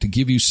Tire, to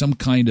give you some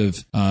kind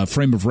of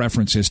frame of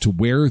reference as to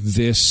where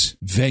this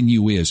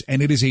venue is.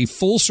 And it is a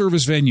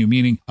full-service venue,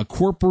 meaning a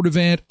corporate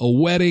event, a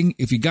wedding.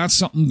 If you got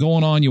something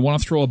going on, you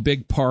want to throw a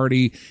big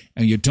party,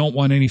 and you don't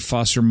want any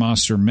fuss or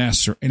muss or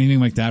mess or anything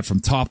like that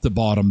from top to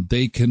bottom,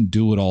 they can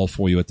do it all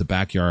for you at the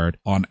Backyard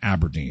on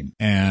Aberdeen.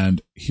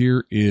 And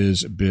here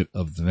is a bit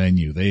of the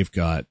venue.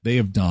 They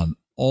have done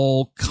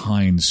all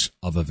kinds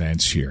of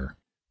events here.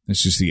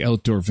 This is the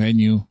outdoor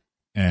venue.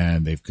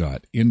 And they've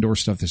got indoor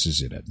stuff. This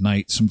is it at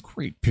night. Some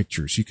great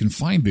pictures. You can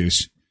find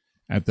this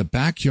at the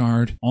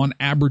Backyard on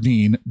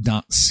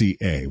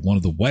Aberdeen.ca. One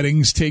of the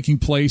weddings taking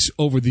place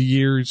over the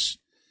years.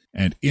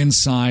 And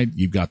inside,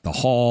 you've got the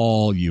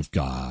hall. You've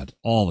got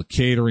all the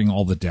catering,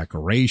 all the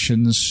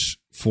decorations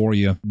for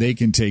you. They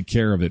can take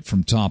care of it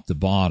from top to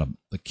bottom.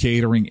 The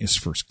catering is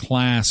first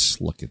class.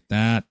 Look at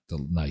that. The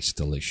nice,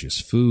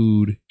 delicious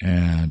food.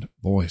 And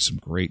boy, some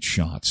great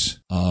shots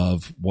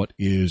of what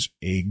is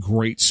a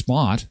great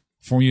spot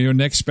for your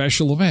next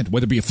special event,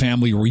 whether it be a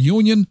family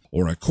reunion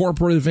or a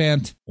corporate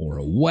event or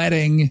a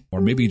wedding,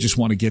 or maybe you just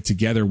want to get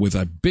together with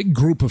a big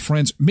group of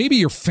friends. Maybe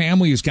your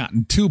family has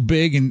gotten too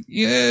big and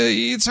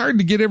it's hard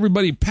to get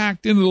everybody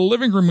packed into the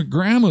living room at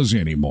grandma's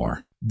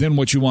anymore. Then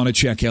what you want to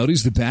check out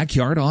is the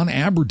Backyard on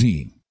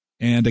Aberdeen.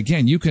 And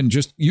again, you can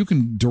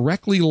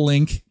directly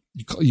link.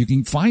 You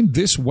can find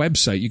this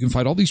website. You can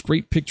find all these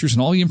great pictures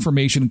and all the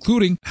information,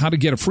 including how to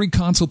get a free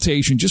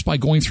consultation just by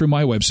going through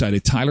my website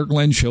at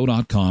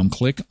tylerglenshow.com.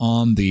 Click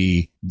on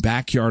the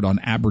Backyard on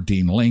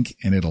Aberdeen link,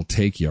 and it'll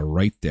take you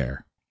right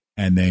there.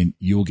 And then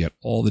you'll get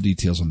all the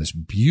details on this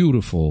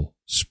beautiful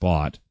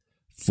spot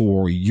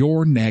for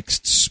your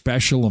next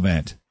special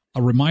event.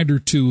 A reminder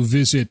to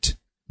visit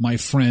my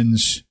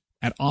friends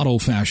at Auto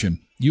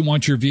Fashion. You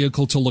want your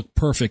vehicle to look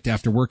perfect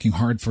after working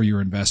hard for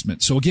your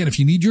investment. So again, if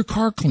you need your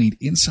car cleaned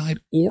inside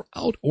or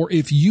out, or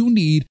if you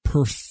need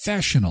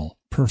professional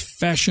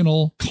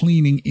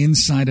cleaning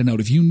inside and out,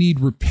 if you need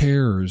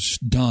repairs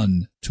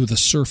done to the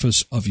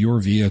surface of your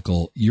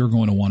vehicle, you're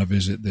going to want to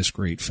visit this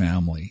great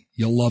family.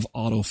 You'll love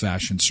Auto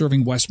Fashion,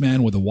 serving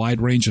Westman with a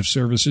wide range of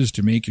services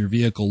to make your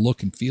vehicle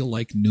look and feel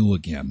like new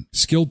again.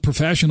 Skilled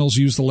professionals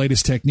use the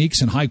latest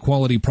techniques and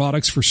high-quality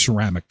products for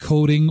ceramic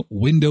coating,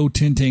 window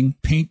tinting,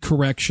 paint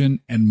correction,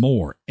 and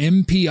more.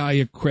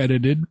 MPI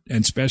accredited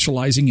and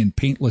specializing in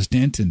paintless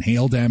dent and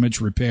hail damage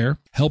repair,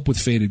 help with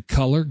faded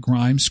color,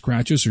 grimes,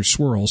 scratches, or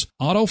swirls.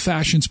 Auto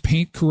Fashion's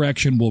paint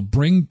correction will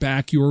bring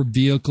back your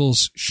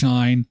vehicle's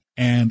shine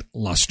and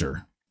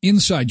luster.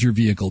 Inside your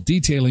vehicle,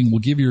 detailing will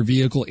give your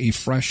vehicle a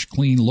fresh,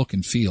 clean look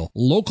and feel.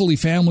 Locally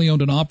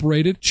family-owned and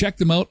operated. Check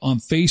them out on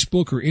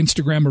Facebook or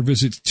Instagram, or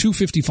visit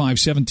 255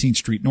 17th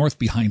Street North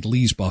behind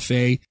Lee's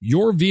Buffet.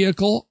 Your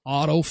vehicle,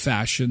 Auto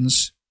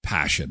Fashion's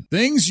passion.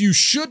 Things you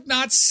should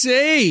not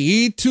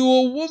say to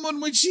a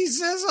woman when she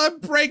says, I'm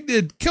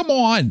pregnant. Come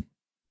on.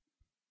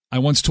 I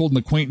once told an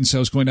acquaintance I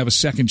was going to have a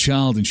second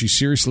child, and she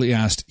seriously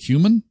asked,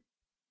 human?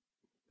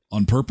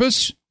 On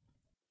purpose?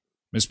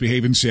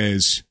 Misbehaving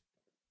says,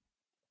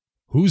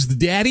 who's the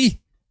daddy?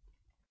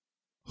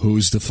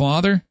 Who's the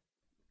father?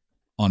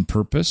 On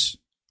purpose?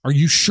 Are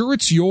you sure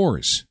it's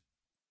yours?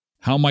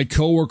 How my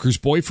coworker's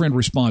boyfriend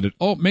responded,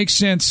 oh, it makes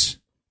sense.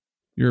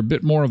 You're a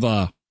bit more of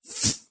a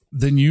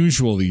than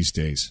usual these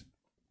days.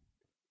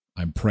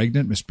 I'm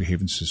pregnant.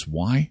 Misbehaving says,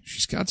 why?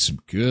 She's got some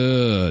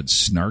good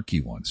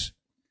snarky ones.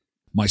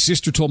 My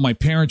sister told my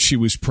parents she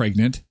was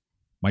pregnant.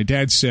 My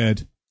dad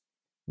said,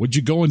 what'd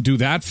you go and do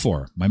that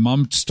for? My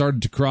mom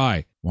started to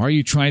cry. Why are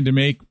you trying to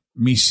make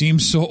me seem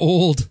so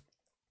old?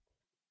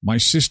 My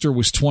sister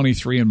was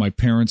 23 and my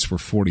parents were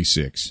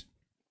 46.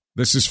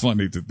 This is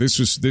funny. This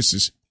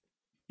is,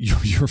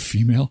 you're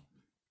female?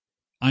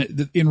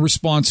 In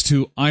response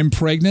to, I'm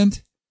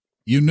pregnant,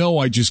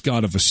 I just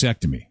got a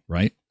vasectomy,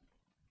 right?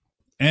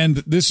 And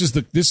this is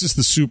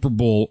the Super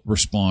Bowl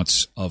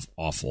response of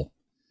awful.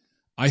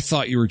 I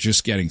thought you were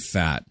just getting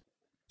fat.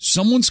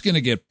 Someone's going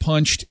to get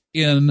punched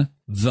in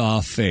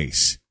the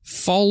face,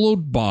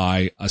 followed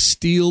by a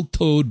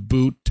steel-toed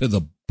boot to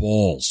the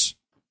balls.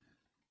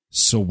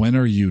 So when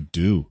are you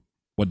due?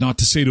 What not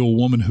to say to a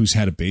woman who's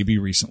had a baby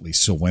recently,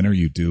 so when are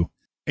you due?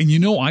 And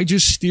I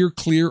just steer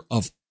clear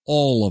of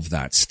all of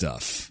that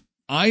stuff.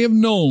 I have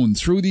known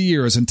through the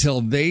years until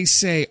they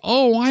say,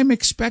 oh, I'm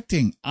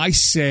expecting. I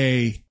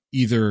say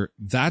either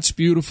that's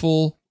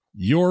beautiful,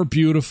 you're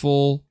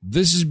beautiful,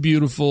 this is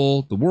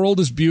beautiful, the world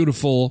is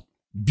beautiful.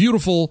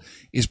 Beautiful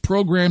is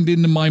programmed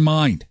into my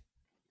mind.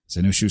 So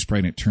I knew she was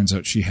pregnant. Turns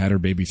out she had her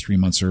baby 3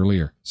 months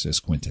earlier, says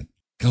Quentin.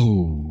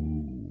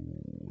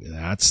 Oh,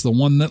 that's the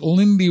one that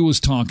Lindy was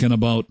talking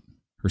about.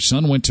 Her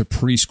son went to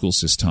preschool,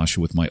 says Tasha,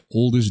 with my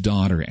oldest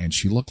daughter, and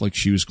she looked like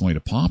she was going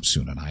to pop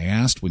soon. And I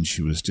asked when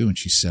she was due, and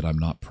she said, I'm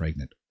not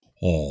pregnant.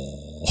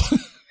 Oh.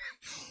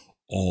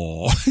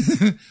 Oh.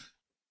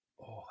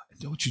 Oh,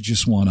 don't you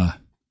just want to...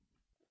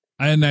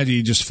 And that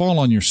you just fall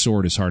on your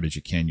sword as hard as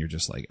you can. You're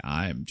just like,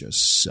 I'm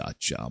just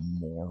such a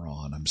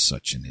moron. I'm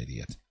such an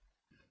idiot.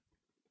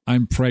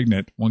 I'm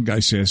pregnant. One guy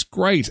says,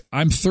 great.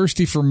 I'm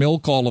thirsty for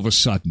milk all of a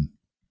sudden.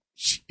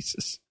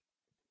 Jesus.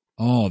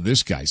 Oh,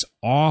 this guy's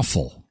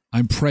awful.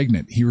 I'm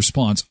pregnant. He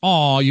responds,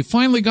 oh, you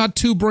finally got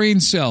 2 brain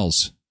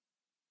cells.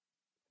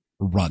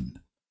 Run.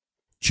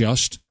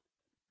 Just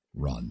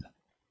run.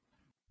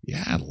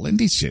 Yeah,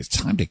 Lindy says,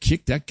 time to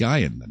kick that guy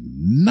in the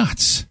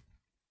nuts.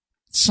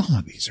 Some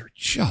of these are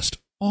just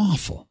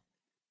awful.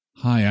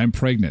 Hi, I'm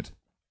pregnant.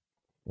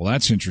 Well,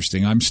 that's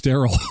interesting. I'm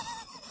sterile.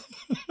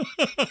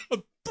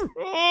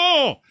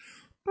 Oh!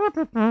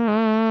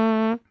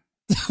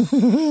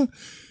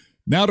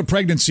 Now to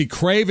pregnancy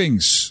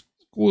cravings.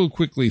 We'll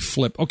quickly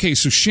flip. Okay,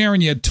 so Sharon,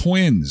 you had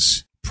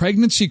twins.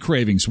 Pregnancy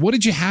cravings. What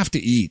did you have to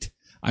eat?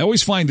 I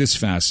always find this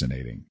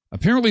fascinating.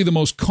 Apparently the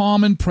most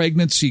common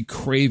pregnancy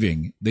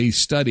craving, they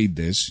studied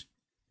this,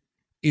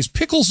 is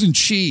pickles and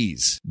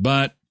cheese.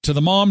 But to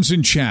the moms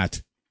in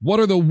chat, what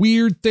are the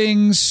weird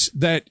things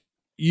that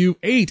you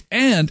ate?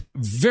 And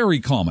very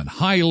common,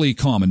 highly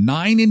common.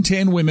 9 in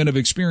 10 women have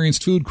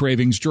experienced food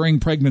cravings during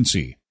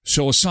pregnancy.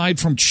 So aside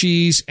from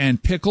cheese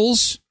and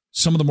pickles,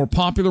 some of the more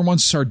popular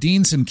ones,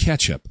 sardines and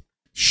ketchup.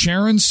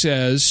 Sharon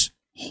says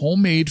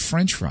homemade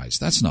French fries.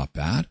 That's not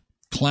bad.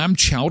 Clam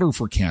chowder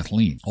for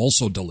Kathleen.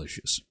 Also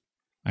delicious.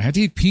 I had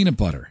to eat peanut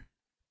butter,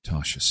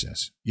 Tasha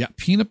says. Yeah,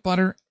 peanut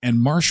butter and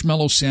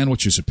marshmallow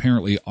sandwiches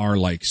apparently are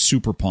like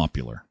super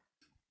popular.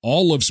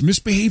 Olives.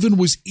 Misbehaving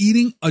was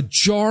eating a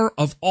jar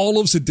of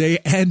olives a day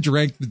and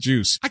drank the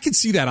juice. I can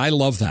see that. I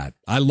love that.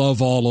 I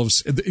love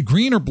olives.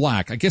 Green or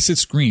black? I guess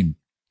it's green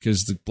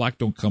because the black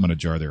don't come in a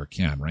jar. They're a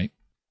can, right?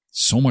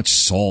 So much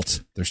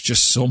salt. There's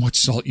just so much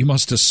salt. You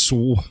must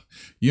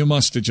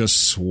have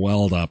just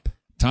swelled up.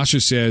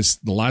 Tasha says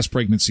the last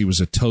pregnancy was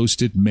a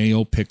toasted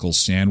mayo pickle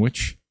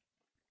sandwich.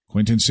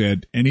 Quentin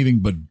said anything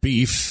but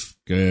beef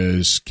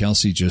because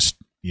Kelsey just,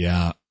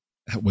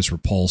 was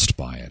repulsed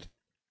by it.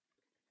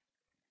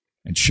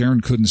 And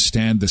Sharon couldn't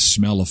stand the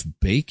smell of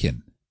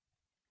bacon.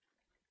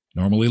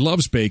 Normally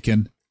loves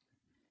bacon,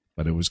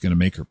 but it was going to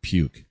make her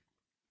puke.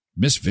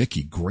 Miss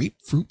Vicky,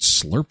 grapefruit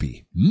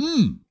Slurpee.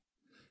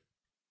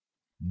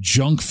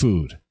 Junk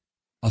food.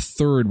 A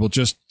third will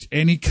just,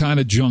 any kind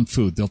of junk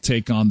food. They'll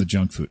take on the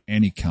junk food,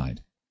 any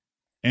kind.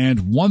 And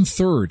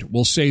 1/3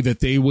 will say that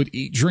they would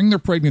eat during their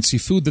pregnancy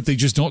food that they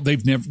just don't,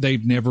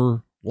 they've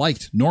never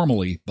liked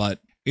normally, but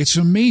it's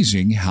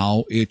amazing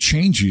how it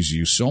changes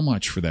you so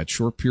much for that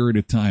short period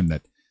of time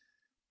that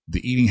the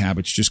eating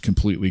habits just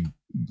completely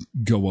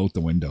go out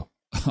the window.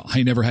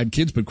 I never had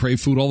kids, but crave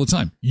food all the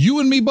time. You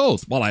and me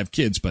both. Well, I have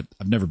kids, but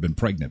I've never been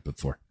pregnant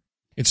before.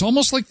 It's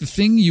almost like the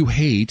thing you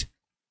hate,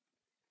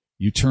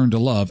 you turn to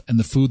love, and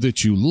the food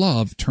that you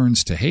love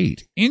turns to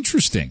hate.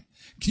 Interesting.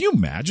 Can you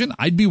imagine?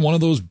 I'd be one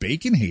of those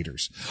bacon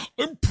haters.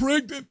 I'm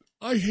pregnant.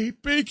 I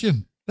hate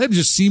bacon. That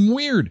just seemed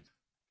weird.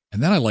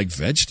 And then I like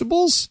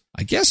vegetables?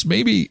 I guess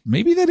maybe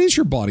that is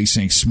your body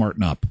saying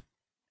smarten up.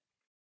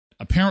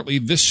 Apparently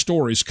this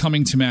store is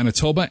coming to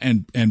Manitoba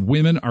and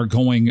women are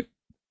going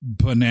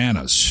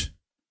bananas.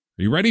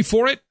 Are you ready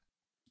for it?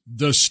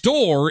 The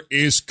store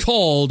is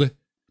called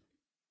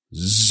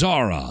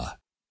Zara.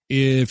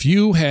 If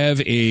you have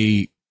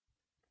a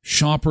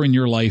shopper in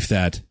your life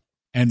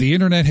and the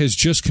internet has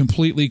just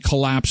completely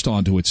collapsed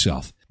onto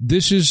itself,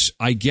 this is,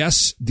 I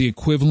guess, the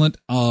equivalent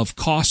of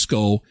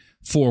Costco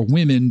for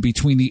women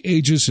between the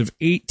ages of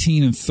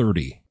 18 and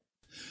 30.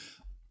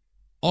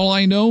 All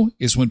I know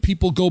is when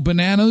people go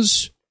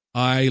bananas,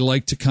 I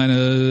like to kind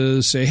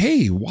of say,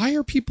 hey, why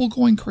are people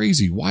going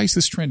crazy? Why is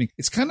this trending?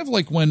 It's kind of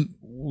like when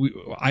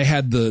I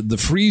had the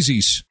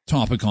Freezies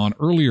topic on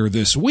earlier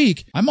this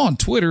week. I'm on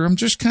Twitter. I'm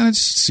just kind of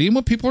seeing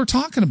what people are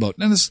talking about.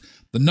 And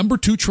the number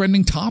 2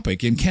 trending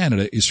topic in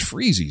Canada is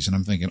Freezies. And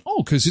I'm thinking,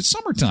 because it's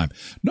summertime.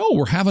 No,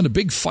 we're having a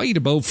big fight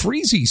about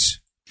Freezies.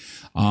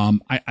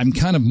 I'm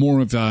kind of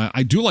more of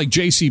I do like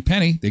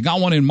JCPenney. They got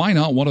one in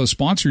Minot. One of the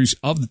sponsors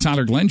of the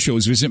Tyler Glenn Show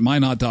is visit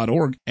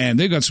minot.org, and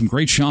they've got some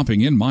great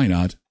shopping in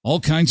Minot. All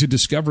kinds of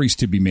discoveries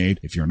to be made.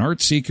 If you're an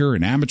art seeker,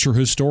 an amateur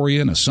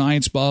historian, a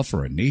science buff,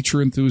 or a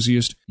nature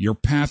enthusiast, your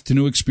path to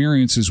new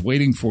experience is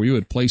waiting for you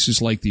at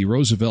places like the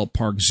Roosevelt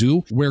Park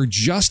Zoo, where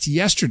just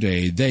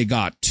yesterday they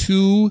got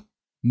 2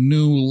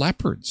 new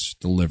leopards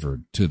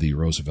delivered to the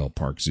Roosevelt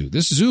Park Zoo.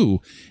 This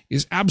zoo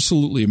is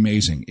absolutely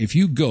amazing. If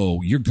you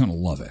go, you're going to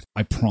love it.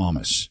 I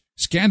promise.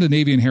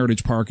 Scandinavian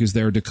Heritage Park is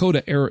there,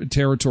 Dakota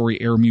Territory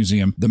Air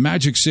Museum, the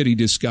Magic City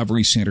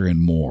Discovery Center,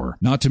 and more.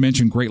 Not to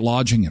mention great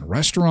lodging and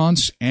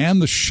restaurants,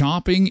 and the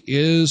shopping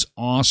is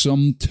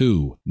awesome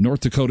too.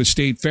 North Dakota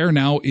State Fair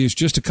now is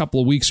just a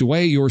couple of weeks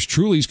away. Yours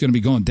truly is going to be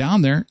going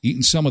down there,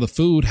 eating some of the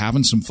food,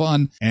 having some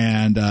fun,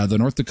 and the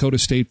North Dakota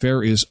State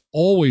Fair is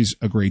always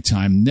a great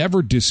time,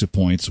 never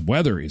disappoints.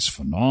 Weather is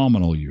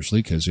phenomenal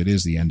usually because it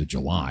is the end of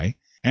July.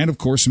 And, of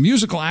course,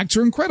 musical acts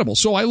are incredible.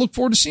 So I look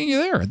forward to seeing you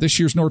there at this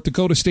year's North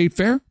Dakota State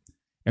Fair.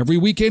 Every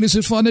weekend is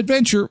a fun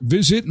adventure.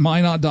 Visit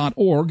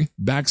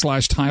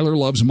minot.org/Tyler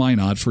Loves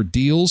Minot for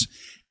deals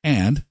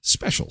and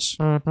specials.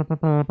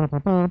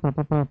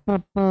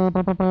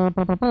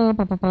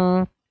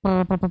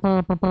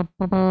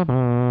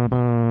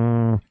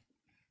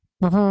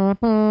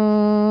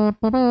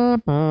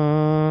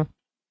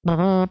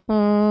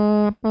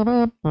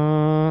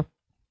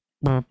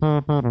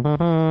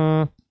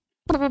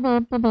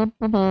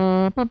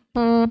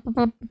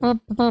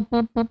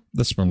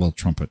 That's my little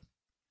trumpet.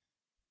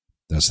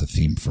 That's the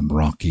theme from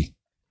Rocky.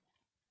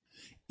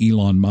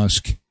 Elon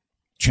Musk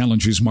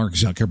challenges Mark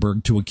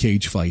Zuckerberg to a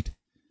cage fight.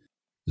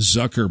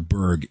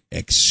 Zuckerberg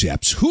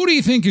accepts. Who do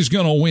you think is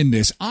going to win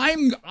this? I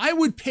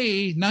would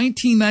pay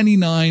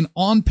 $19.99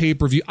 on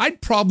pay-per-view.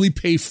 I'd probably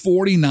pay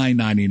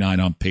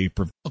 $49.99 on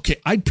pay-per-view. Okay,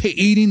 I'd pay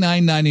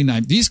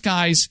 $89.99. These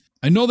guys,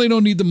 I know they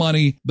don't need the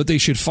money, but they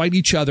should fight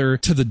each other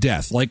to the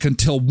death, like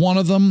until one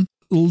of them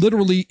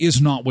literally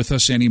is not with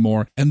us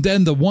anymore, and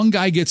then the one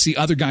guy gets the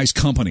other guy's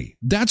company.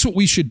 That's what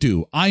we should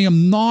do. I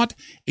am not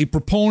a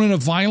proponent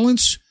of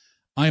violence.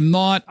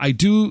 I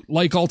do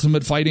like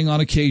ultimate fighting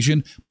on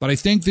occasion, but I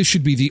think this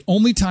should be the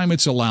only time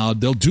it's allowed.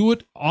 They'll do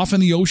it off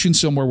in the ocean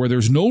somewhere where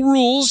there's no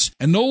rules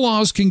and no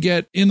laws can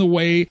get in the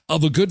way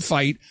of a good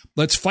fight.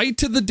 Let's fight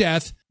to the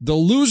death. The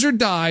loser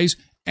dies,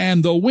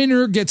 and the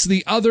winner gets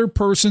the other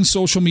person's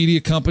social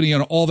media company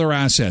and all their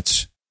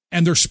assets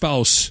and their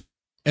spouse.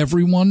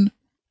 Everyone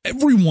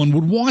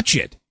would watch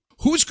it.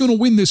 Who's going to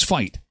win this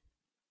fight?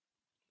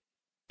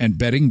 And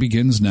betting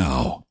begins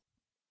now.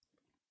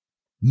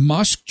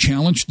 Musk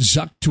challenged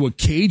Zuck to a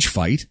cage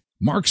fight.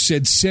 Mark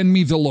said, send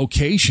me the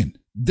location.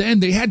 Then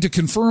they had to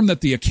confirm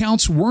that the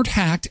accounts weren't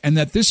hacked and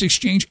that this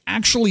exchange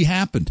actually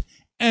happened.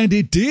 And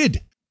it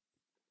did.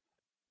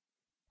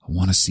 I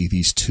want to see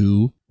these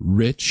two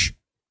rich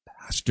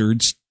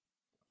bastards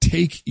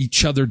take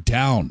each other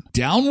down.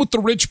 Down with the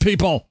rich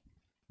people.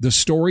 The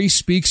story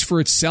speaks for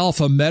itself.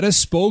 A Meta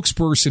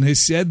spokesperson has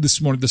said this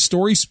morning, the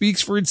story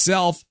speaks for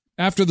itself.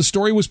 After the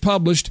story was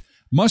published,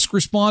 Musk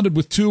responded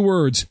with 2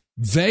 words,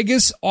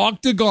 Vegas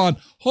Octagon.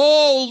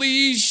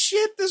 Holy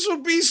shit, this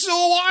would be so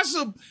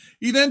awesome.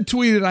 He then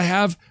tweeted, I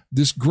have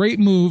this great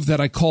move that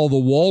I call the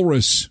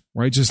walrus,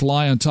 where I just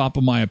lie on top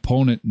of my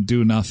opponent and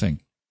do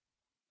nothing.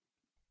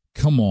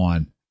 Come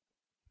on.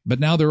 But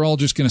now they're all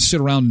just going to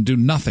sit around and do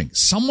nothing.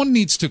 Someone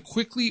needs to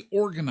quickly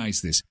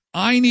organize this.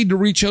 I need to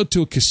reach out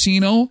to a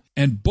casino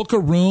and book a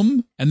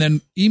room and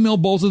then email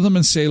both of them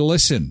and say,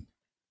 listen,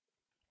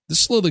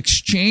 this little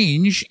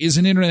exchange is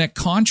an internet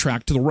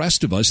contract to the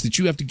rest of us that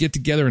you have to get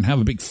together and have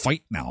a big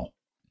fight now.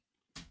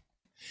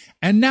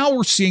 And now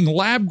we're seeing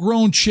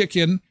lab-grown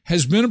chicken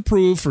has been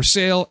approved for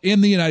sale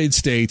in the United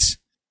States.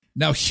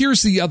 Now,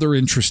 here's the other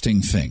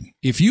interesting thing.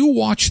 If you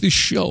watch this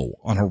show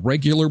on a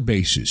regular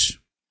basis,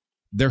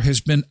 there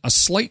has been a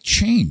slight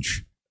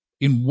change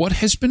in what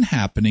has been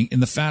happening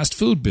in the fast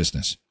food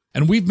business.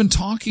 And we've been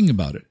talking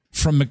about it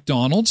from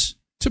McDonald's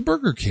to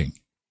Burger King,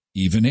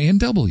 even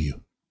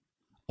A&W.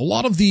 A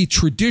lot of the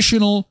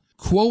traditional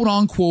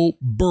quote-unquote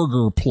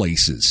burger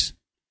places.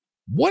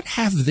 What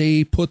have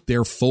they put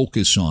their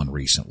focus on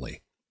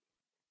recently?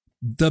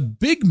 The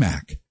Big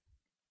Mac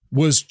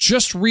was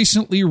just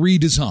recently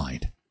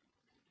redesigned.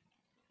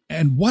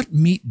 And what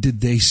meat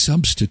did they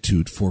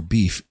substitute for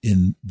beef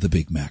in the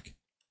Big Mac?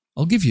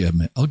 I'll give you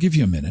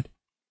a minute.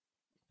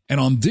 And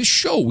on this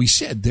show, we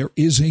said there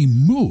is a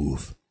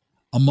move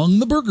among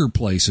the burger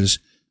places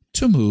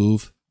to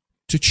move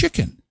to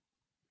chicken.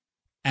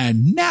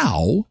 And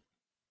now,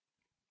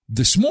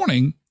 this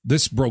morning,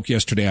 this broke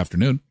yesterday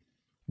afternoon,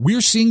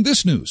 we're seeing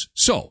this news.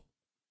 So,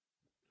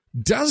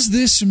 does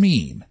this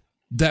mean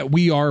that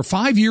we are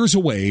 5 years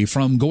away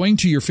from going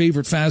to your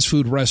favorite fast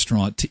food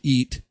restaurant to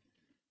eat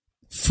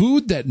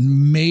food that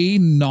may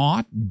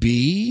not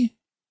be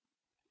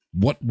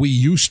what we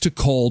used to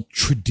call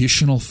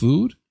traditional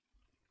food?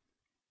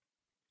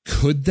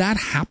 Could that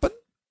happen?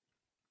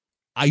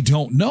 I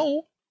don't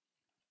know.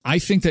 I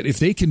think that if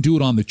they can do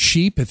it on the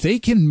cheap, if they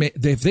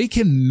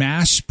can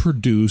mass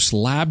produce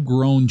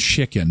lab-grown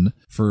chicken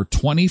for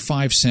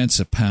 25 cents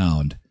a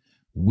pound,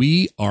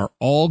 we are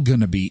all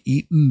going to be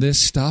eating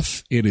this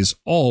stuff. It is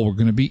all we're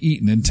going to be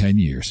eating in 10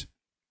 years.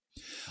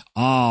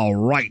 All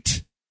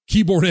right.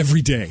 Keyboard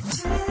every day.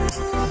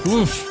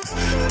 Oof.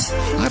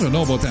 I don't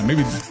know about that.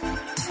 Maybe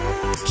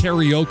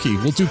karaoke.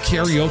 We'll do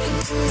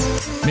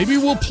karaoke. Maybe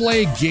we'll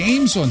play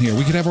games on here.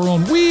 We could have our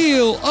own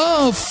Wheel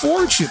of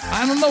Fortune.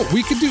 I don't know.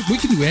 We could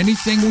do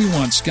anything we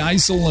want.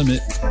 Sky's the limit.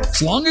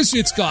 As long as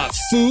it's got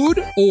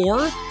food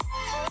or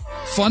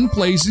fun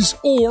places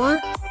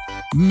or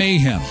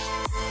mayhem.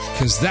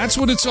 Because that's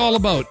what it's all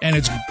about. And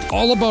it's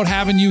all about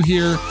having you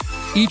here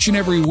each and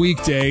every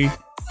weekday,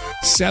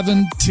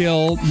 7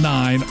 till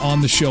 9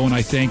 on the show, and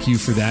I thank you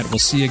for that. We'll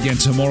see you again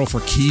tomorrow for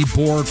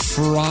Keyboard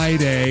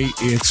Friday.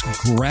 It's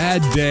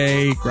grad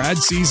day. Grad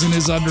season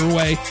is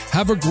underway.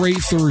 Have a great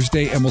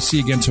Thursday, and we'll see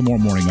you again tomorrow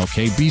morning,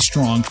 okay? Be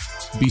strong,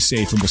 be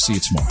safe, and we'll see you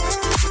tomorrow.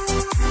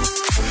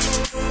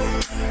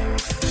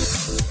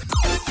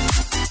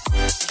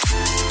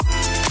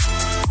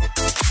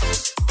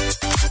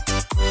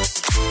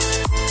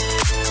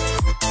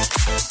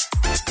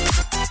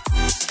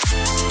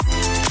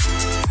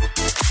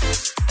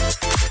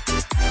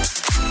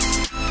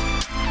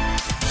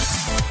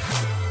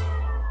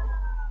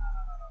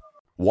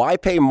 Why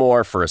pay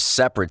more for a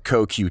separate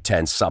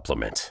CoQ10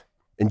 supplement?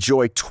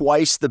 Enjoy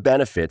twice the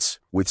benefits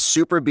with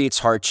SuperBeets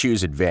Heart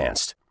Chews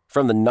Advanced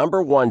from the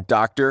 #1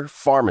 doctor,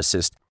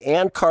 pharmacist,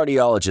 and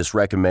cardiologist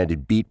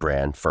recommended beet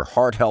brand for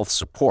heart health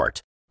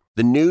support.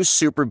 The new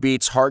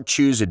SuperBeets Heart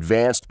Chews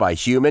Advanced by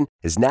Human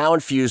is now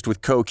infused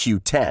with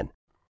CoQ10.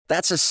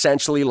 That's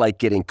essentially like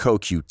getting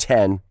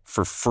CoQ10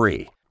 for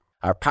free.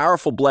 Our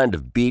powerful blend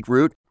of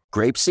beetroot,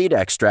 grapeseed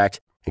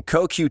extract, and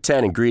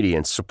CoQ10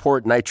 ingredients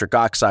support nitric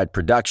oxide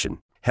production,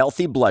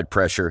 healthy blood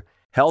pressure,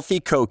 healthy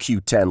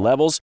CoQ10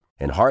 levels,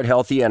 and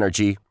heart-healthy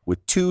energy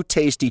with 2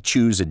 tasty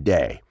chews a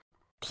day.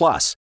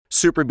 Plus,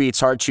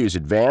 SuperBeets Heart Chews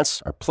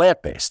Advance are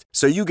plant-based,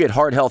 so you get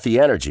heart-healthy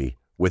energy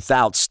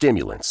without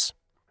stimulants.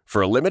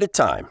 For a limited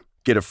time,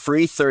 get a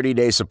free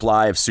 30-day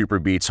supply of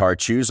SuperBeets Heart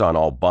Chews on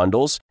all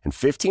bundles and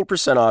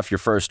 15% off your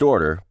first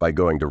order by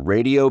going to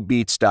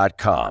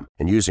RadioBeats.com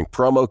and using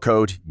promo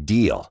code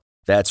DEAL.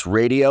 That's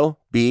Radio,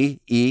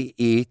 BEETS.com,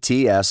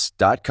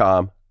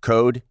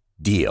 code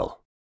DEAL.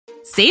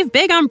 Save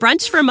big on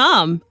brunch for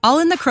mom, all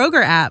in the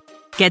Kroger app.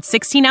 Get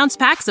 16-ounce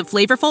packs of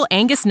flavorful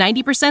Angus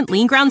 90%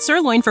 lean ground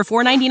sirloin for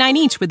 $4.99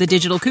 each with a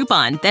digital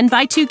coupon. Then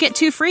buy 2, get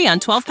 2 free on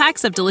 12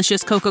 packs of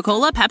delicious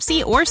Coca-Cola,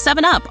 Pepsi, or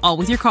 7-Up, all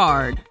with your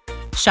card.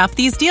 Shop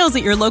these deals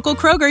at your local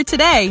Kroger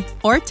today,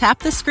 or tap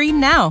the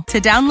screen now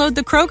to download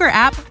the Kroger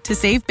app to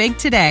save big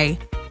today.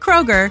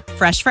 Kroger,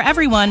 fresh for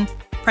everyone.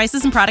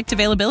 Prices and product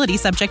availability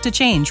subject to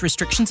change.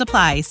 Restrictions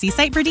apply. See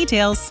site for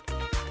details.